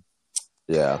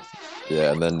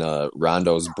then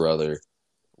Rondo's brother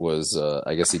was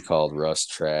I guess he called Russ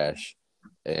trash,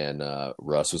 and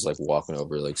Russ was like walking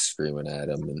over like screaming at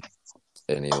him,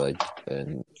 and he like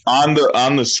and on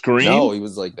the screen. No, he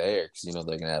was like there because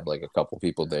they're gonna have like a couple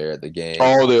people there at the game.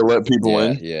 Oh, they let people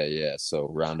in. Yeah. So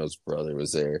Rondo's brother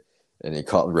was there, and he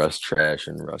called Russ trash,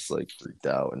 and Russ like freaked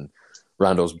out, and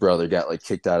Rondo's brother got like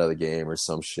kicked out of the game or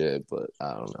some shit. But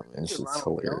I don't know, man. It's just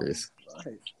hilarious.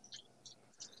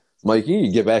 Mike, you need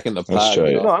to get back in the pod.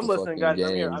 No, I'm listening, guys.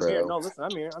 I'm here. No, listen,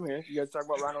 I'm here. You guys talk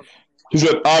about Ronald. He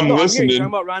said, I'm listening. Talking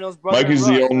about Ronald's brother. Mike is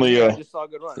the only. I just saw a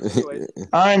good run. Anyways.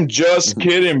 I'm just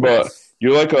kidding, but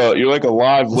you're like a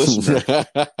live listener.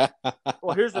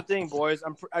 Well, here's the thing, boys.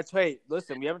 Hey,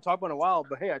 listen, we haven't talked about it in a while,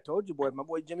 but hey, I told you, boys, my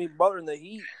boy Jimmy Butler in the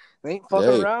Heat. They ain't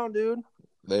fucking around, dude.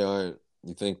 They aren't.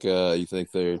 You think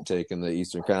they're taking the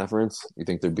Eastern Conference? You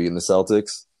think they're beating the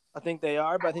Celtics? I think they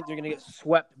are, but I think they're gonna get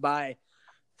swept by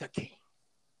the King.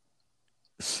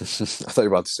 thought you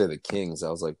were about to say the Kings. I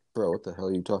was like, bro, what the hell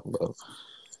are you talking about?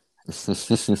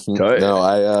 Cut. No,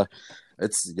 I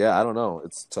don't know.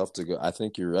 It's tough to go. I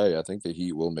think you're right. I think the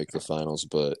Heat will make the finals,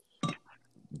 but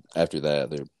after that,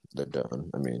 they're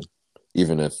done. I mean,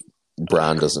 even if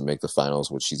Bron doesn't make the finals,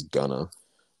 which he's gonna,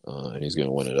 and he's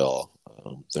gonna win it all,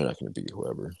 they're not gonna beat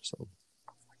whoever. So,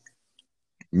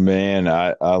 Man,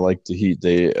 I like the Heat.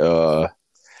 They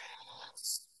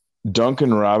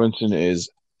Duncan Robinson is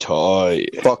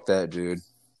tight. fuck that dude.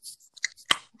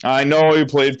 I know he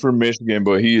played for Michigan,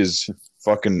 but he is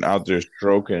fucking out there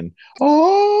stroking.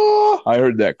 Oh, I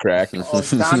heard that crack. Oh, Don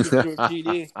just threw a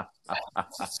TD.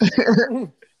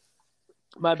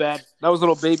 My bad. That was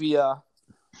little baby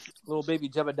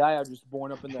Jebediah just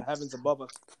born up in the heavens above us.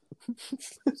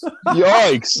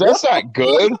 Yikes, that's not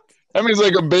good. That means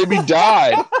like a baby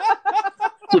died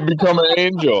to become an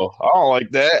angel. I don't like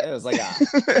that. It was like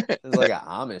an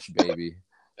Amish baby.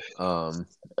 Oh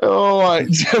my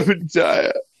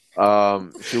Jebediah.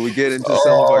 Should we get into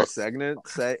some of our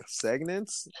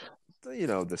segments? You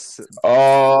know,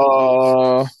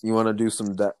 you want to do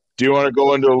some? Do you want to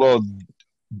go into a little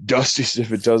Dusty's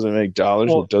if it doesn't make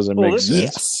dollars? It doesn't make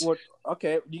sense.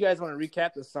 Okay, you guys want to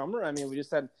recap the summer? I mean, we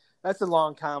just had that's a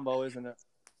long combo, isn't it?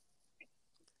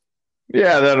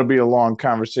 Yeah, that'll be a long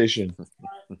conversation,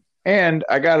 and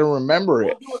I got to remember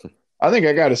it. I think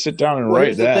I got to sit down and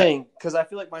write that. The thing, because I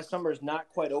feel like my summer is not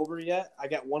quite over yet. I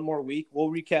got one more week. We'll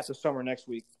recap the summer next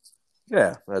week.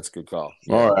 Yeah, that's a good call.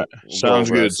 All right, sounds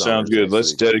good.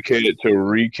 Let's dedicate it to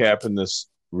recap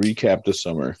the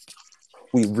summer.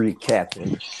 We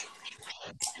recapping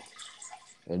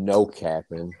and no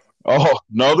capping. Oh,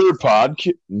 another pod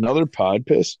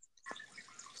piss.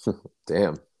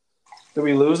 Damn. Did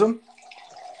we lose him?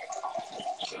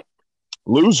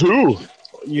 Lose who?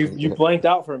 You blanked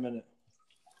out for a minute.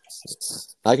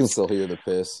 I can still hear the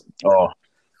piss. Oh,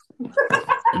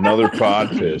 another pod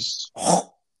piss. I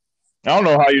don't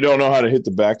know how you don't know how to hit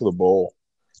the back of the bowl.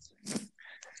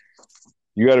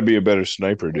 You got to be a better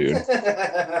sniper, dude.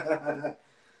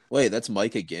 Wait, that's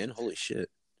Mike again? Holy shit!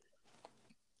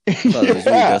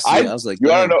 Yeah, I was like, you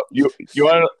want to know? You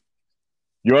want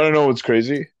to know what's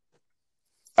crazy?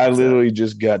 I literally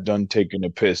just got done taking a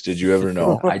piss. Did you ever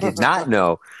know? I did not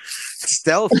know.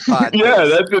 Stealth pod. Yeah,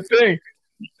 that's the thing.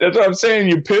 That's what I'm saying.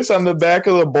 You piss on the back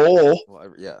of the bowl.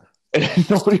 Well, yeah. And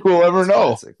nobody will ever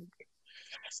know. Classic.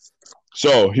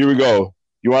 So here we go.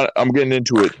 I'm getting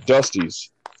into it.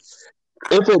 Dusty's.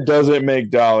 If it doesn't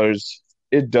make dollars,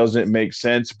 it doesn't make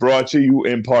sense. Brought to you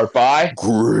in part by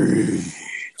Great.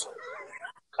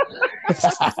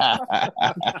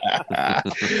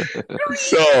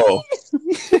 So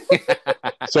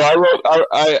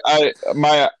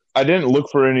I didn't look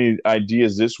for any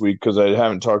ideas this week because I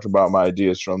haven't talked about my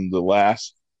ideas from the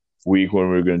last week when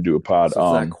we were going to do a pod.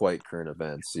 So it's not quite current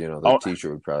events. You know, the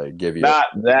teacher would probably give you not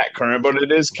that current, but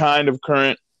it is kind of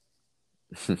current.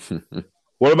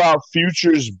 What about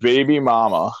Future's baby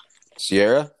mama?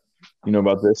 Sierra? You know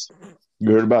about this?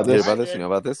 You heard about this? You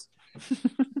know about this?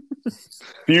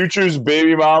 Future's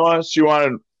baby mama. She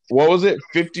wanted, what was it,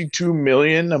 $52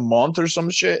 million a month or some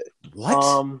shit?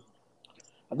 What?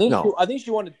 I think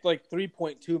she wanted like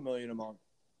 $3.2 million a month.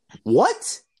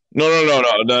 What?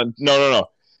 No.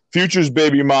 Future's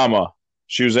baby mama.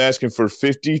 She was asking for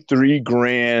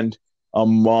 $53,000 a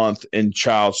month in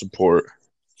child support.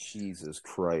 Jesus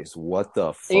Christ! What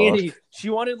the fuck? Andy, she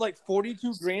wanted like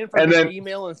 $42,000 for her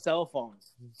email and cell phone.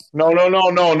 No.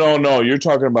 You're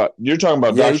talking about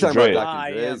Dr. Dre.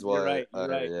 You're right.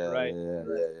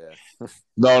 Yeah.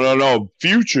 No.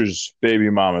 Future's baby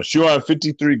mama. She wanted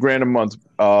 $53,000 a month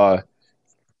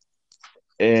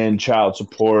in child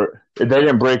support. They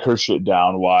didn't break her shit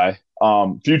down. Why?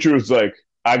 Future was like,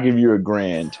 "I'll give you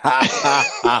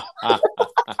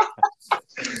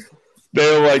 $1,000."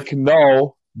 They were like,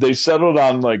 "No." They settled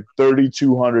on like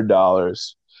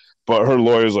 $3,200, but her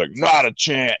lawyer's like, "Not a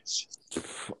chance."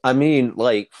 I mean,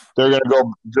 like they're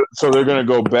gonna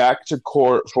go back to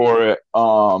court for it.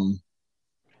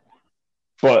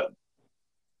 But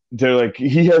they're like,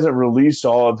 he hasn't released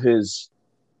all of his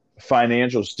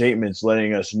financial statements,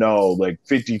 letting us know like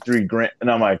 $53,000,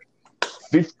 and I'm like,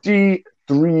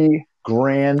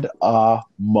 $53,000 a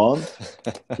month?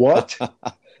 What?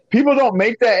 People don't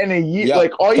make that in a year. Yeah,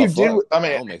 like all you fuck? do. I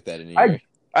mean, I'll make that in a year.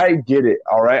 I get it.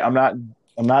 All right, I'm not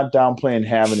downplaying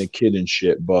having a kid and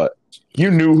shit, but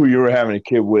you knew who you were having a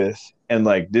kid with, and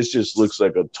like this just looks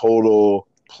like a total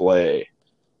play.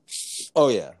 Oh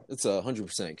yeah, it's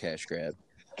 100% cash grab.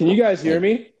 Can you guys hear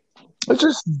me? It's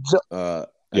just yeah.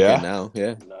 Now,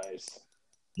 yeah. Nice.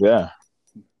 Yeah.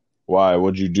 Why?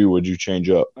 What'd you do? What'd you change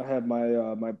up? I had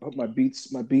put my beats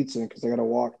in because I got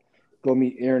to go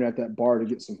meet Aaron at that bar to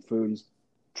get some food.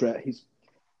 He's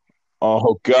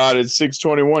Oh God, it's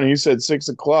 6:21. He said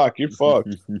 6:00. You're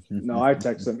fucked. No, I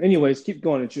text him. Anyways, keep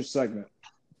going. It's your segment.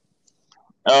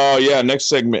 Oh yeah, next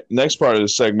part of the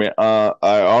segment. I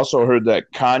also heard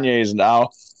that Kanye is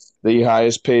now the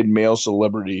highest paid male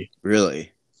celebrity.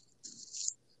 Really?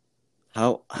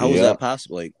 How is that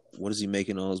possible? Like, what is he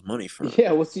making all his money from?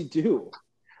 Yeah, what's he do?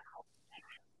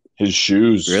 His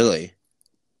shoes. Really?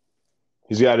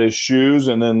 He's got his shoes,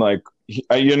 and then like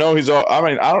he's all. I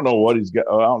mean, I don't know what he's got.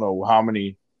 I don't know how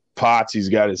many pots he's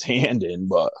got his hand in,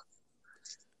 but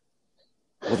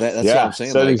well, that's what I'm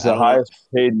saying. Said he's the highest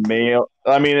paid male.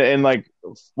 I mean, and like,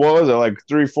 what was it? Like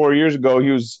 3-4 years ago,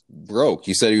 he was broke.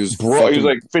 He said he was broke. He was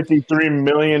like $53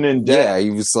 million in debt. Yeah,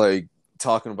 he was like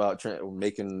talking about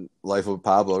making Life of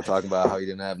Pablo, talking about how he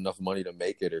didn't have enough money to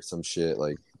make it or some shit.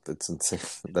 Like, that's insane.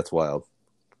 That's wild.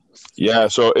 Yeah,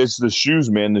 so it's the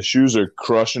shoes, man. The shoes are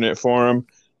crushing it for him.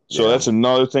 So that's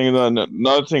another thing.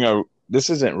 Another thing. This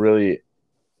isn't really.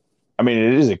 I mean,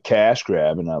 it is a cash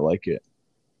grab, and I like it.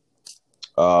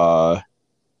 What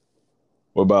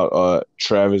about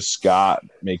Travis Scott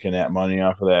making that money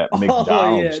off of that McDonald's?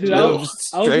 Oh, yeah, dude, I was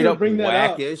straight up bring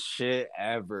that wackest shit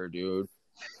ever, dude.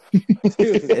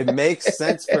 It makes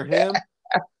sense for him,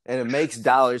 and it makes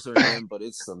dollars for him, but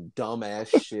it's some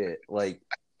dumbass shit. Like,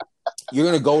 you're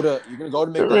gonna go to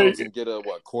McDonald's and get a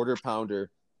quarter pounder.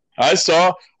 I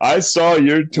saw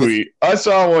your tweet. I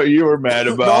saw what you were mad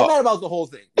about. No, I'm mad about the whole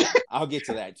thing. I'll get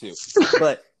to that too.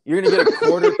 But you're gonna get a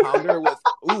quarter pounder with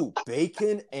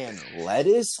bacon and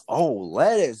lettuce. Oh,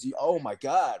 lettuce! Oh my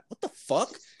god! What the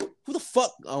fuck? Who the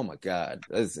fuck? Oh my god!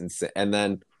 That's insane. And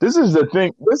then this is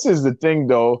the thing,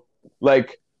 though.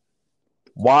 Like,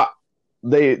 what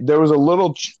there was a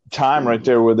little time right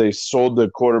there where they sold the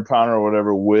quarter pounder or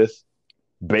whatever with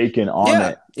bacon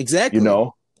on it. Exactly. You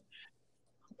know,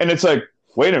 and it's like,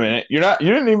 wait a minute, you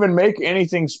didn't even make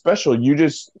anything special. You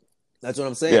just. That's what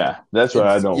I'm saying. Yeah, that's what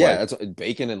I don't like. Yeah, it's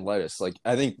bacon and lettuce. Like,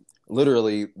 I think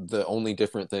literally the only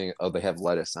different thing, they have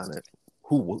lettuce on it.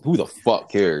 Who the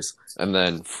fuck cares? And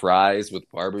then fries with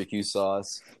barbecue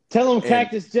sauce. Tell him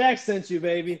Cactus Jack sent you,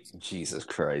 baby. Jesus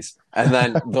Christ. And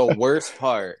then the worst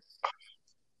part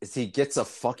is he gets a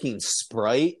fucking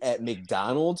Sprite at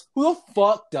McDonald's. Who the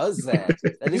fuck does that?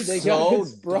 That is They so got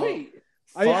Sprite.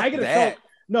 I mean, I get a Coke.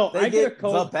 No, I get a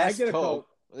Coke. The best I get a Coke.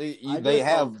 Coke. They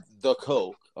have the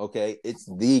Coke. Okay, it's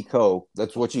the Coke.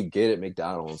 That's what you get at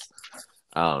McDonald's.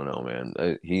 I don't know,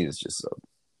 man. He is just a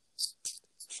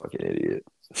fucking idiot.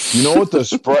 You know what the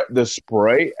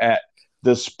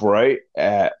Sprite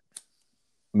at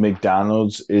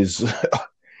McDonald's is?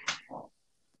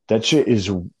 That shit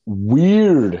is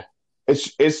weird.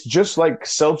 It's just like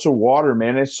seltzer water,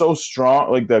 man. It's so strong.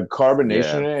 Like the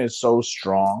carbonation in it is so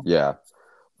strong. Yeah.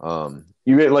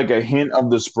 You get like a hint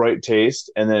of the Sprite taste,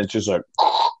 and then it's just like.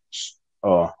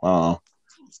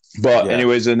 But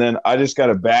anyways, and then I just got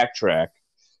to backtrack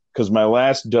because my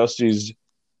last Dusty's,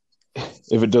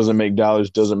 if it doesn't make dollars,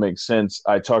 doesn't make sense.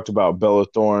 I talked about Bella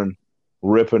Thorne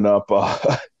ripping up,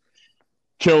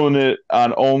 killing it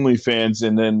on OnlyFans,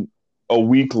 and then a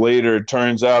week later, it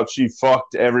turns out she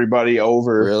fucked everybody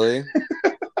over. Really?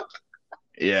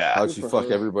 Yeah. How'd she fuck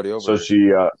everybody over? So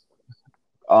she,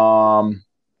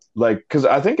 because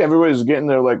I think everybody's getting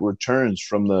their like returns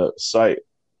from the site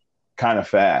kind of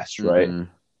fast, right? Mm-hmm.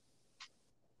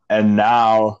 And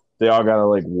now they all gotta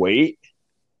like wait.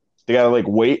 They gotta like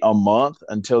wait a month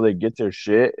until they get their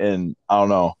shit, and I don't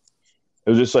know.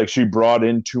 It was just like she brought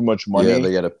in too much money. Yeah,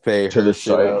 they gotta pay to her the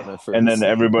shit site, out and then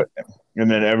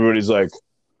everybody's like,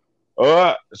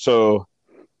 "Oh!" So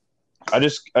I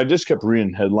just kept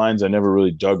reading headlines. I never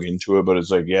really dug into it, but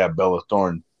it's like, yeah, Bella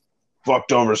Thorne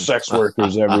fucked over sex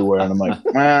workers everywhere, and I'm like,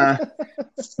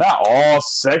 not all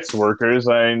sex workers.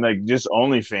 I mean, like just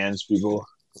OnlyFans people.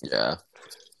 Yeah,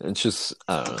 it's just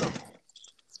I don't know.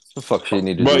 The fuck she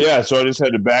need to do? But yeah, so I just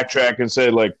had to backtrack and say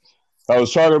like I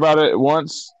was talking about it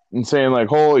once and saying like,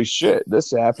 holy shit, this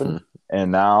happened,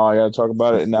 and now I got to talk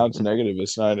about it, and now it's negative.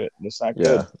 It's not good.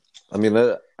 Yeah, I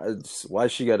mean, why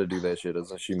she got to do that shit?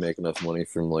 Doesn't she make enough money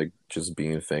from like just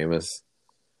being famous?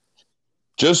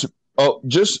 Just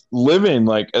living,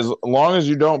 like as long as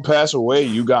you don't pass away,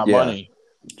 you got money.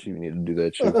 She need to do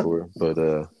that shit for her.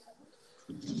 But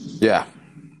yeah,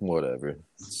 whatever.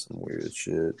 Some weird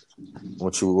shit.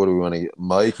 What do we want to get?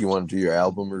 Mike, you want to do your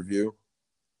album review?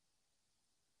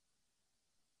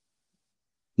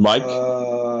 Mike?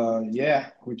 Yeah,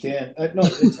 we can. No, I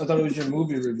thought it was your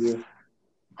movie review.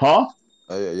 Huh?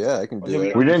 Yeah, I can do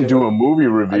that. We didn't do a movie I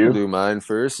review. can do mine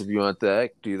first if you want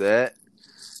that. Do that.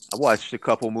 I watched a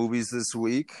couple movies this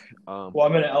week. Well,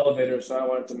 I'm in an elevator, so I don't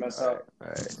want it to mess up. All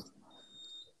right.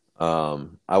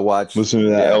 I watched. Listen to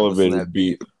that elevator listen to that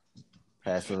beat.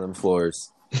 Passing them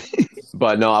floors.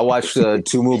 But no, I watched 2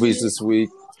 movies this week.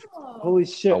 Holy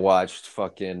shit! I watched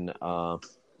fucking. Hold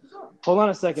on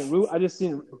a second. I just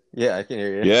seen. Yeah, I can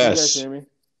hear you. Yes. You guys hear me?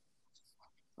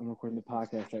 I'm recording the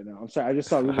podcast right now. I'm sorry. I just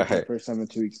saw Ruben for the first time in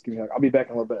 2 weeks. Give me a hug. I'll be back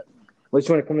in a little bit. Unless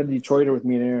you want to come to Detroit or with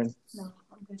me and Aaron. No,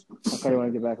 I'm good. I'll tell you when I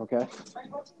get back. Okay.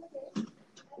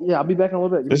 Yeah, I'll be back in a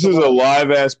little bit. This is a live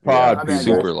ass pod, Yeah,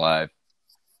 people. super live.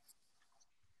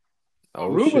 Oh,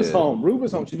 Rube was shit. home. Rube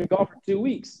was home. She's been gone for 2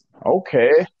 weeks.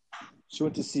 Okay. She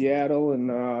went to Seattle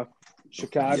and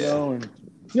Chicago, and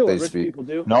you know They what rich speak. people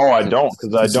do. No, I don't,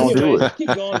 because I don't do it. Keep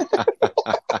going.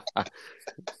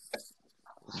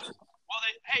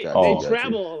 Gotcha, They gotcha.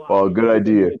 travel a lot. Well, good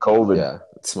idea. COVID. Yeah,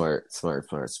 smart.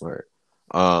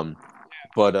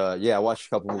 But yeah, I watched a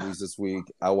couple movies this week.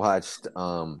 I watched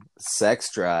Sex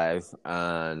Drive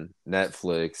on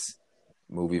Netflix.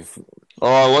 Movie Oh,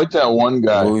 I like that one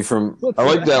guy. from I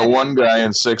like that one guy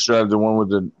in Sex Drive, the one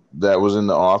with that was in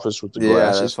the office with the yeah, that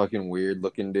glasses. fucking weird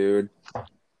looking dude.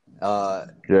 Yeah,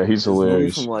 he's This movie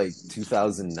hilarious. from like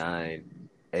 2009,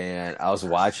 and I was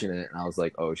watching it, and I was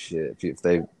like, "Oh shit! If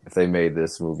they made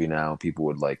this movie now, people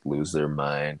would like lose their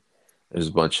mind." There's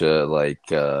a bunch of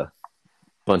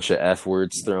F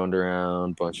words thrown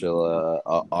around, bunch of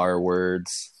R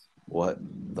words. What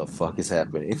the fuck is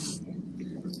happening?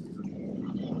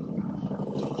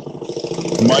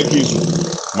 Mikey's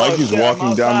shit, I'm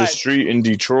walking down the outside. street in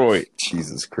Detroit.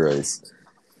 Jesus Christ!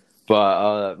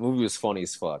 But movie was funny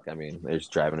as fuck. I mean, they're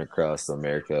just driving across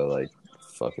America like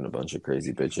fucking a bunch of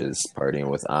crazy bitches partying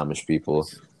with Amish people.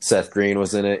 Seth Green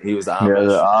was in it. He was Amish. Yeah,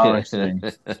 the Amish thing.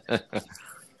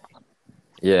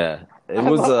 Yeah, it I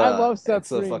was. love Seth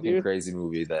it's a Green, fucking dude. crazy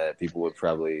movie that people would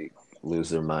probably lose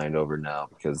their mind over now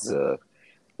because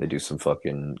they do some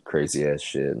fucking crazy ass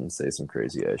shit and say some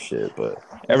crazy ass shit. But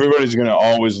Everybody's gonna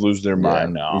always lose their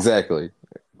mind now. Exactly.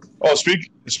 Oh,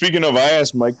 speaking of, I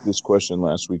asked Mike this question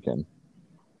last weekend.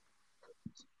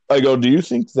 I go, do you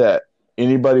think that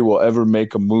anybody will ever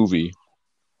make a movie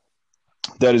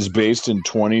that is based in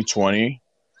 2020,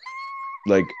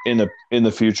 like in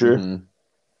the future? Mhm.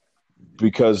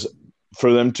 Because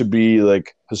for them to be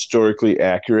like historically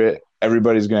accurate,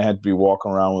 everybody's gonna have to be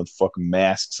walking around with fucking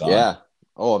masks on. Yeah.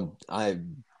 Oh, I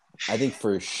think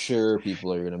for sure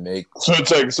people are gonna make. So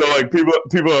it's like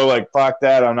people are like, fuck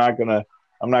that. I'm not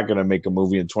gonna make a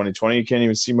movie in 2020. You can't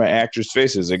even see my actors'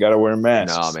 faces. They gotta wear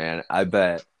masks. No, man. I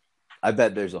bet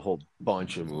there's a whole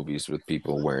bunch of movies with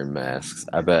people wearing masks.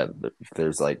 I bet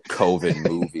there's like COVID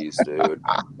movies, dude.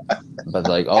 But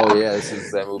like, oh yeah, this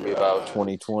is that movie about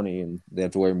 2020, and they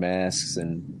have to wear masks,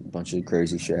 and a bunch of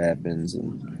crazy shit happens,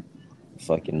 and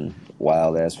fucking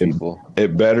wild ass people.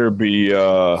 It better be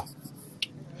a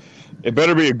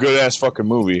good ass fucking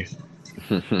movie.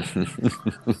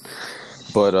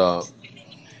 But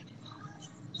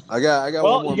I got one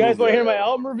Well, more you guys movie. want to hear my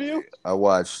album review? I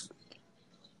watched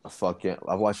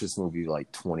this movie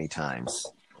like 20 times.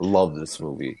 Love this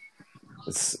movie.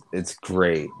 It's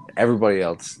great. Everybody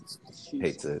else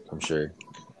hates it, I'm sure.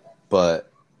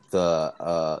 But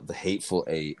the Hateful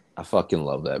Eight, I fucking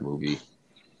love that movie.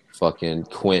 Fucking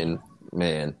Quentin,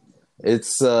 man.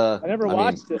 It's I never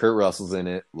watched it. Kurt Russell's in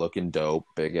it, looking dope,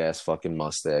 big ass fucking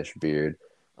mustache, beard.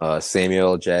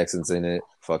 Samuel L. Jackson's in it,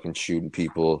 fucking shooting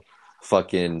people.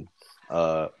 Fucking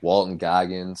Walton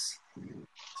Goggins,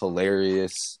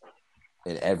 hilarious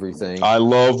in everything. I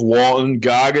love Walton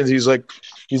Goggins. He's like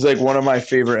one of my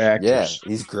favorite actors. Yeah,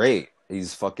 he's great.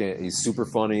 He's super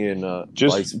funny in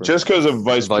just because of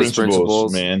Vice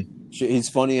Principals, man. He's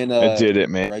funny in I did it,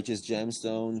 man. Righteous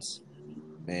Gemstones,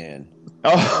 man.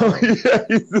 Oh yeah,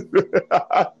 he's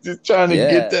just trying to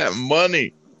get that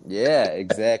money. Yeah,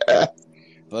 exactly.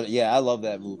 But yeah, I love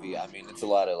that movie. I mean, it's a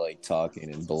lot of like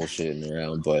talking and bullshitting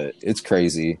around, but it's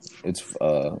crazy. It's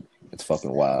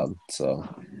fucking wild. So,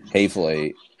 Hateful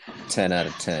Eight, 10 out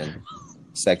of 10.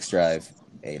 Sex Drive,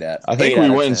 8 out. I think we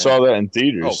went and saw that in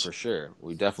theaters. Oh, for sure.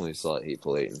 We definitely saw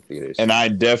Hateful Eight in theaters. And I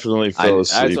definitely fell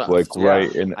asleep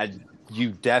right in.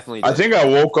 You definitely. I think I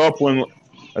woke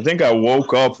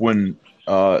up when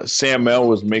Sam L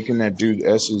was making that dude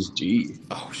SSD.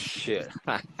 Oh shit.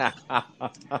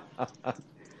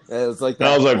 It was like and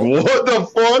I was like, what the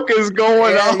fuck is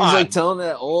going on? He's like telling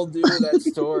that old dude that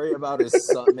story about his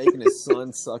son making his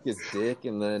son suck his dick,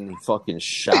 and then he fucking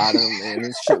shot him, and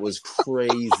this shit was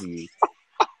crazy.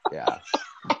 Yeah.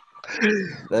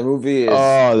 That movie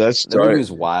is movie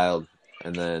is wild.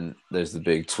 And then there's the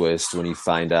big twist when you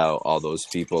find out all those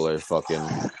people are fucking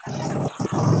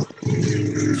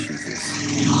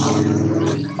Jesus.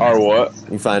 Or what?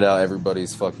 You find out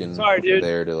everybody's fucking Sorry, dude.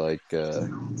 there to like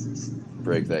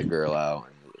break that girl out.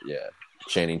 And, yeah,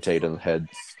 Channing Tatum head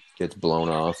gets blown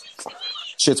off.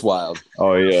 Shit's wild.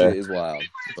 Oh yeah. Shit is wild.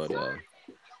 But all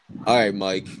right,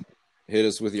 Mike, hit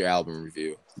us with your album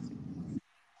review.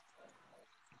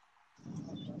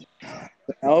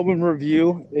 The album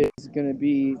review is going to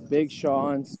be Big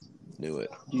Sean's Knew it.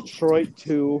 Detroit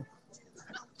 2.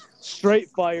 Straight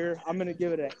fire. I'm going to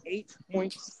give it an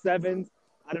 8.7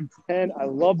 out of 10. I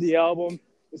love the album.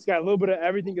 It's got a little bit of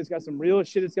everything. It's got some real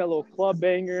shit. It's got a little club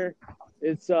banger.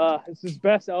 It's his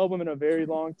best album in a very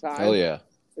long time. Hell yeah.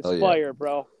 It's Hell yeah. fire,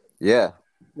 bro. Yeah.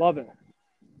 Love it.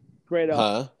 Great album.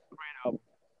 Huh? Great album.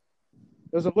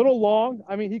 It was a little long.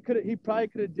 I mean, he probably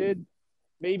could have did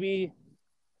maybe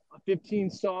a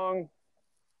 15-song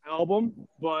album,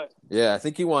 but Yeah, I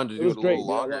think he wanted to do was it a great, little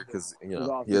dude. I longer loved it. because It was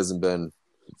awesome. he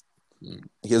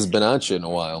hasn't been on shit in a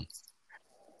while.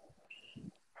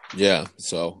 Yeah,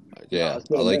 so yeah, it's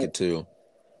been I a like minute. it too.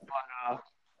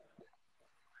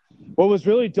 What was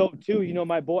really dope too,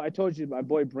 my boy, I told you my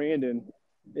boy Brandon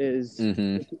is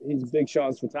he's Big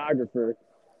Sean's photographer.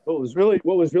 What was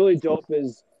really dope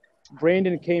is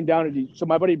Brandon came down to so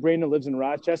my buddy Brandon lives in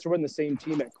Rochester. We're in the same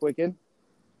team at Quicken.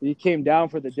 He came down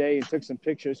for the day and took some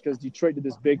pictures because Detroit did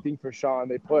this big thing for Sean.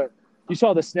 They put you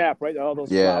saw the snap, right? All those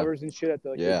flowers and shit at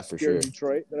the for Spirit of sure.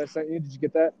 Detroit that I sent you. Did you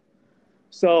get that?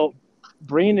 So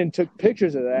Brandon took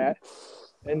pictures of that.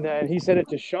 And then he sent it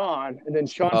to Sean, and then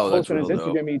Sean posted on his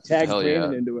Instagram. He tagged Hell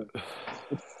Brandon yeah. into it.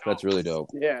 That's really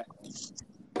dope. Yeah.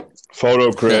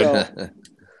 Photo cred.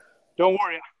 Don't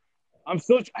worry. I'm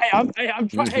still. I'm trying. Hey, I'm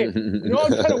trying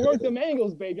to work them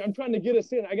angles, baby. I'm trying to get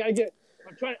us in. I gotta get.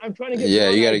 I'm trying to get. Yeah,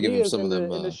 you got to ideas give him some of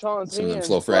into them Sean's some of them hands,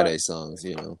 Flow but- Friday songs,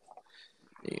 you know.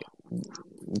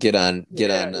 Get on. You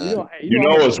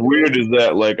know what's weird is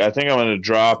that like I think I'm gonna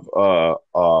drop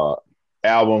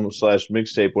album /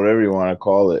 mixtape, whatever you want to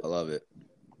call it, I love it.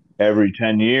 every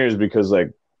 10 years because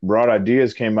like Broad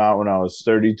Ideas came out when I was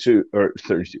 32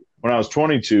 when I was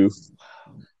 22,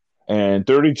 and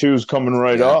 32 is coming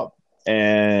right up,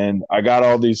 and I got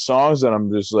all these songs that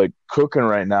I'm just like cooking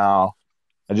right now.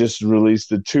 I just released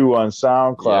the 2 on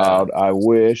SoundCloud. I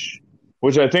Wish,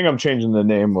 which I think I'm changing the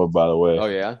name of, by the way. Oh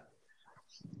yeah.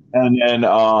 And then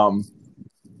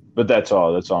but that's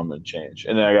all I'm gonna change.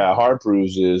 And then I got Heart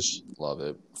Bruises. Love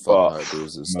it. Fuck Heart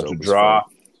Bruises. I'm about to Dope as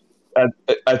drop.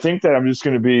 fuck. I think that I'm just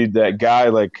gonna be that guy.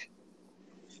 Like,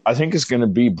 I think it's gonna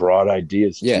be Broad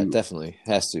Ideas. Yeah, too. definitely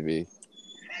has to be.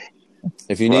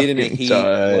 If you need any Fucking heat,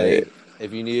 tight. like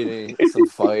if you need some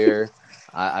fire,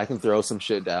 I can throw some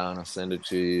shit down. I'll send it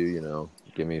to you. You know,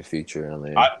 give me a feature on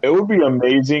there. It would be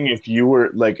amazing if you were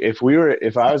like, if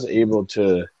I was able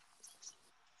to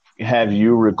have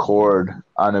you record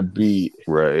on a beat,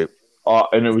 Right.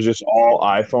 and it was just all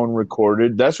iPhone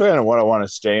recorded. That's what I want to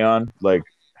stay on. Like,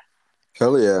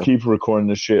 Hell yeah. keep recording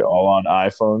this shit all on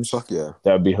iPhones. Fuck yeah.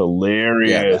 That'd be Yeah, the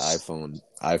hilarious. iPhone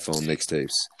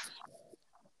mixtapes.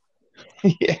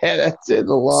 Yeah, that's it.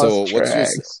 The lost So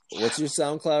tracks. what's your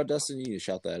SoundCloud, Dustin? You need to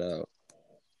shout that out.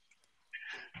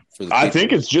 For the I people.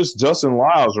 think it's just Dustin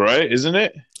Lyles, right? Isn't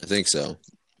it? I think so.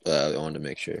 I wanted to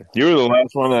make sure. You were the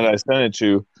last one that I sent it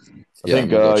to. I think, I'm gonna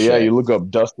go check. you look up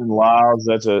Dustin Lyles.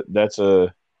 That's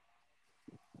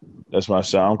my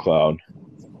SoundCloud.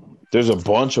 There's a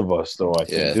bunch of us, though. I think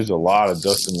Yeah. there's a lot of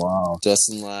Dustin Lyles.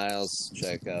 Dustin Lyles,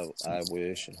 check out I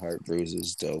Wish and Heart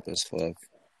Bruises, dope as fuck.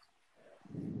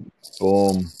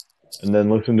 Boom. And then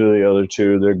listen to the other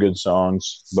 2. They're good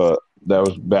songs, but that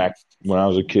was back when I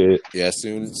was a kid. Yeah,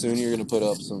 soon you're gonna put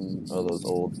up some of those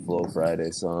old Flow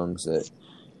Friday songs that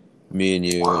me and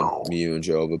you and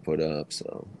Jova put up.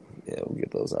 So yeah, we'll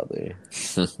get those out there.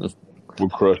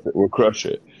 We'll crush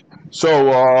it. So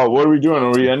what are we doing?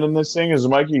 Are we ending this thing? Is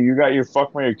Mikey, you got your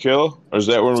fuck, marry, kill? Or is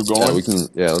that where we're going? Yeah, we can.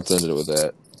 Yeah, let's end it with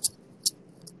that.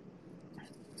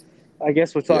 I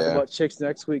guess we'll talk Yeah. about chicks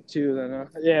next week too. Then,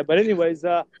 yeah. But anyways,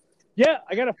 I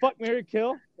got a fuck, marry,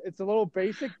 kill. It's a little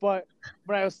basic, but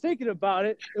when I was thinking about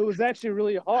it, it was actually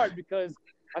really hard because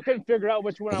I couldn't figure out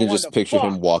which one I I can wanted just to picture fuck.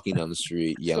 him walking down the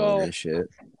street yelling So- and shit.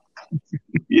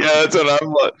 Yeah, that's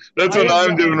what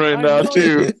I'm doing right I now know.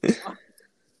 too.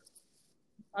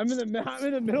 I'm in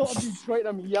the middle of Detroit.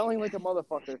 I'm yelling like a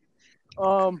motherfucker.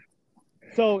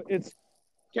 So it's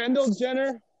Kendall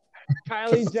Jenner,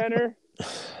 Kylie Jenner,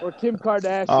 or Kim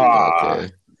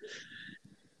Kardashian.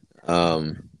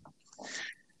 Okay.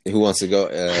 Who wants to go?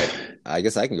 I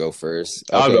guess I can go first.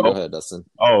 I'll Okay, go. go ahead, Dustin.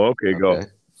 Oh, okay, go.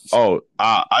 Oh,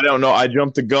 I don't know. I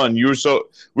jumped the gun. We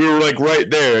were like right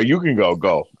there. You can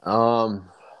go.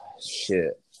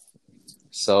 Shit.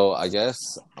 So I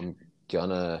guess I'm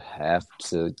gonna have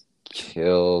to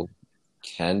kill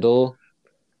Kendall.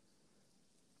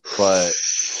 But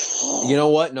you know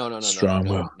what? No. Strong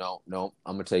will. No.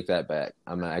 I'm gonna take that back.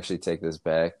 I'm gonna actually take this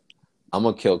back. I'm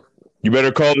gonna kill. You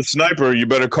better call the sniper. He's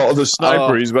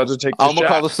about to take the I'm gonna shot.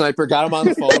 call the sniper. Got him on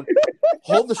the phone.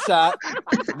 Hold the shot.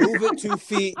 Move it 2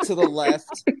 feet to the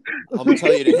left. I'm gonna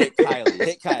tell you to hit Kylie.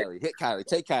 Hit Kylie.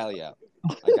 Take Kylie out.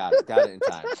 I got it. Got it in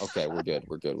time. Okay, we're good.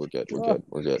 We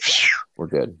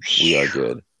are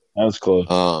good. That was close.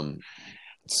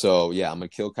 So yeah, I'm gonna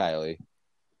kill Kylie.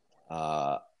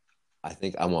 I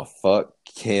think I'm gonna fuck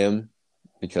Kim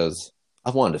because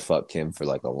I've wanted to fuck Kim for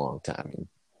like a long time,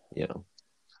 you know.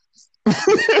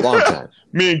 Long time.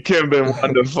 Me and Kim been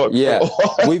wanting to fuck. Yeah,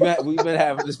 we've been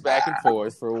having this back and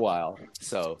forth for a while.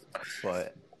 So,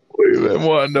 but we've been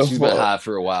wanting to she's fuck. been hot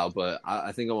for a while. But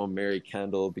I think I'm gonna marry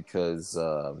Kendall because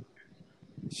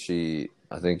she's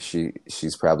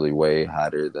probably way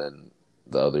hotter than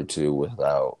the other two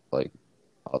without like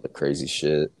all the crazy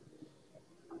shit.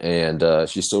 And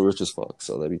she's still rich as fuck,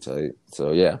 so that'd be tight.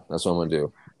 So yeah, that's what I'm gonna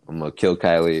do. I'm gonna kill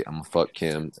Kylie. I'm gonna fuck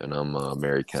Kim, and I'm gonna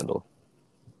marry Kendall.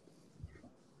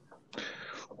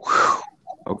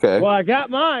 Okay. Well, I got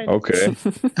mine. Okay.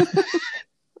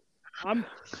 I'm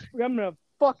gonna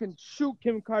fucking shoot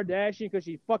Kim Kardashian because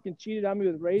she fucking cheated on me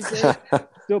with Ray J.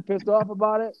 Still pissed off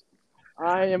about it.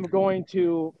 I am going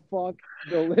to fuck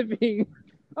the living.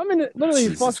 I'm gonna literally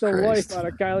Jesus fuck the Christ. life out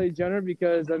of Kylie Jenner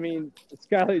because I mean it's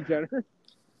Kylie Jenner.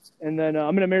 And then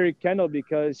I'm gonna marry Kendall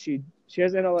because she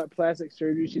hasn't had all that plastic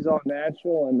surgery. She's all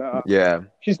natural and Yeah.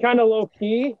 she's kind of low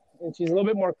key and she's a little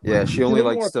bit more. Yeah, she she's a only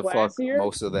little likes to more fuck classier.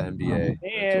 most of the NBA.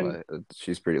 And- That's why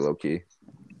she's pretty low key.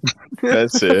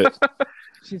 That's it.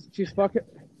 She's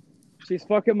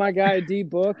fucking my guy D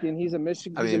Book and he's a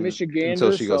Michigander.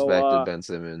 Until she goes so, back to Ben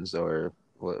Simmons or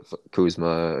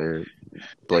Kuzma or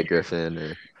Blake Griffin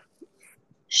or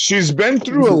She's been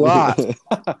through a lot.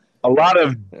 A lot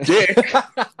of dick.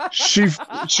 She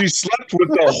slept with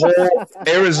the whole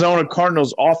Arizona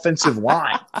Cardinals offensive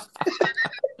line.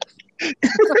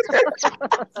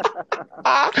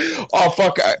 Oh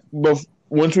fuck!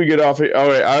 Once we get off here, all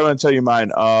right, I want to tell you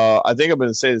mine. I think I'm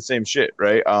gonna say the same shit,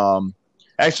 right?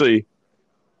 Actually,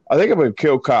 I think I'm gonna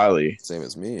kill Kylie. same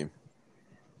as me.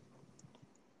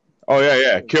 Oh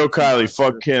yeah, kill Kylie,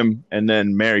 fuck Kim, and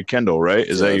then marry Kendall. Right?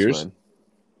 Is that that's yours? mine.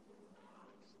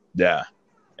 Yeah,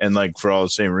 and like for all the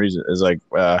same reasons, it's like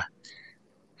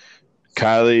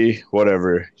Kylie,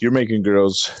 whatever. You're making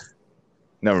girls.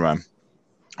 Never mind.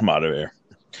 I'm out of here.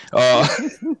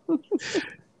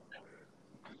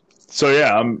 So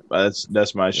yeah,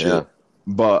 that's my shit. Yeah.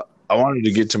 But I wanted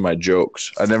to get to my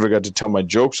jokes. I never got to tell my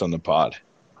jokes on the pod.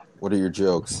 What are your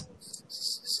jokes?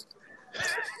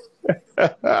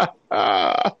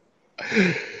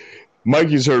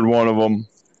 Mikey's heard one of them.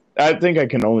 I think I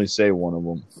can only say one of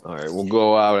them. All right, we'll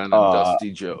go out on a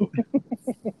dusty joke.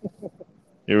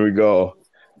 Here we go.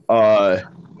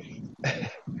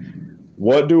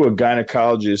 What do a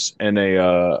gynecologist and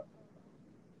a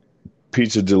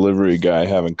pizza delivery guy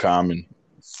have in common?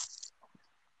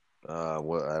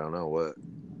 What? I don't know what.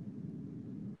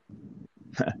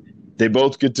 They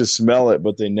both get to smell it,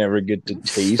 but they never get to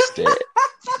taste it.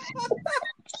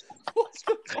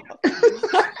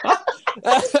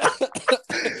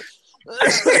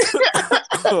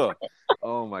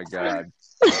 Oh my god,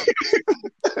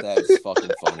 that's fucking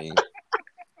funny.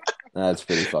 That's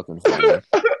pretty fucking funny.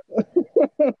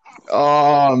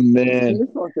 Oh man. You're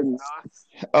fucking nuts.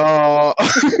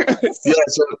 Yeah,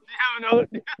 so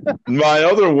my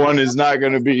other one is not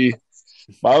going to be.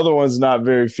 My other one's not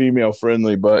very female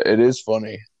friendly, but it is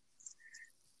funny.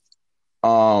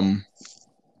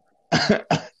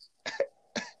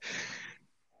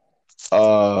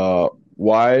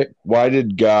 Why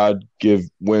did God give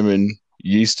women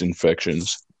yeast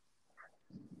infections?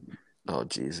 Oh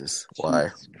Jesus, why?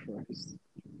 Jesus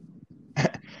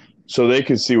Christ. So they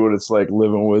could see what it's like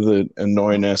living with an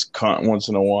annoying ass cunt once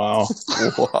in a while.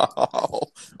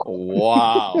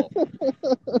 Wow.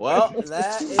 Well,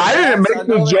 that is I didn't make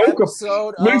the another joke.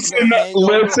 episode of Listen the up,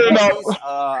 Hangover listen up. Boys.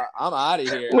 I'm out of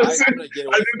here. Listen, I'm gonna get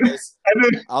away from this.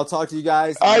 I'll talk to you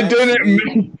guys. I next didn't week.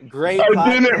 make- Great. I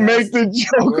didn't podcast. make the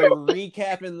joke. We're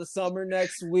recapping the summer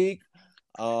next week.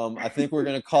 I think we're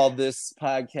gonna call this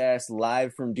podcast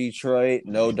live from Detroit.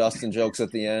 No Dustin jokes at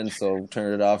the end, so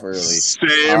turn it off early.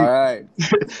 Same, All right.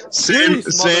 same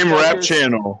rap motherfuckers.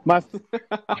 channel.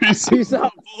 Peace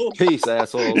out. Peace,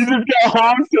 assholes. You just got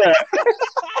honked at.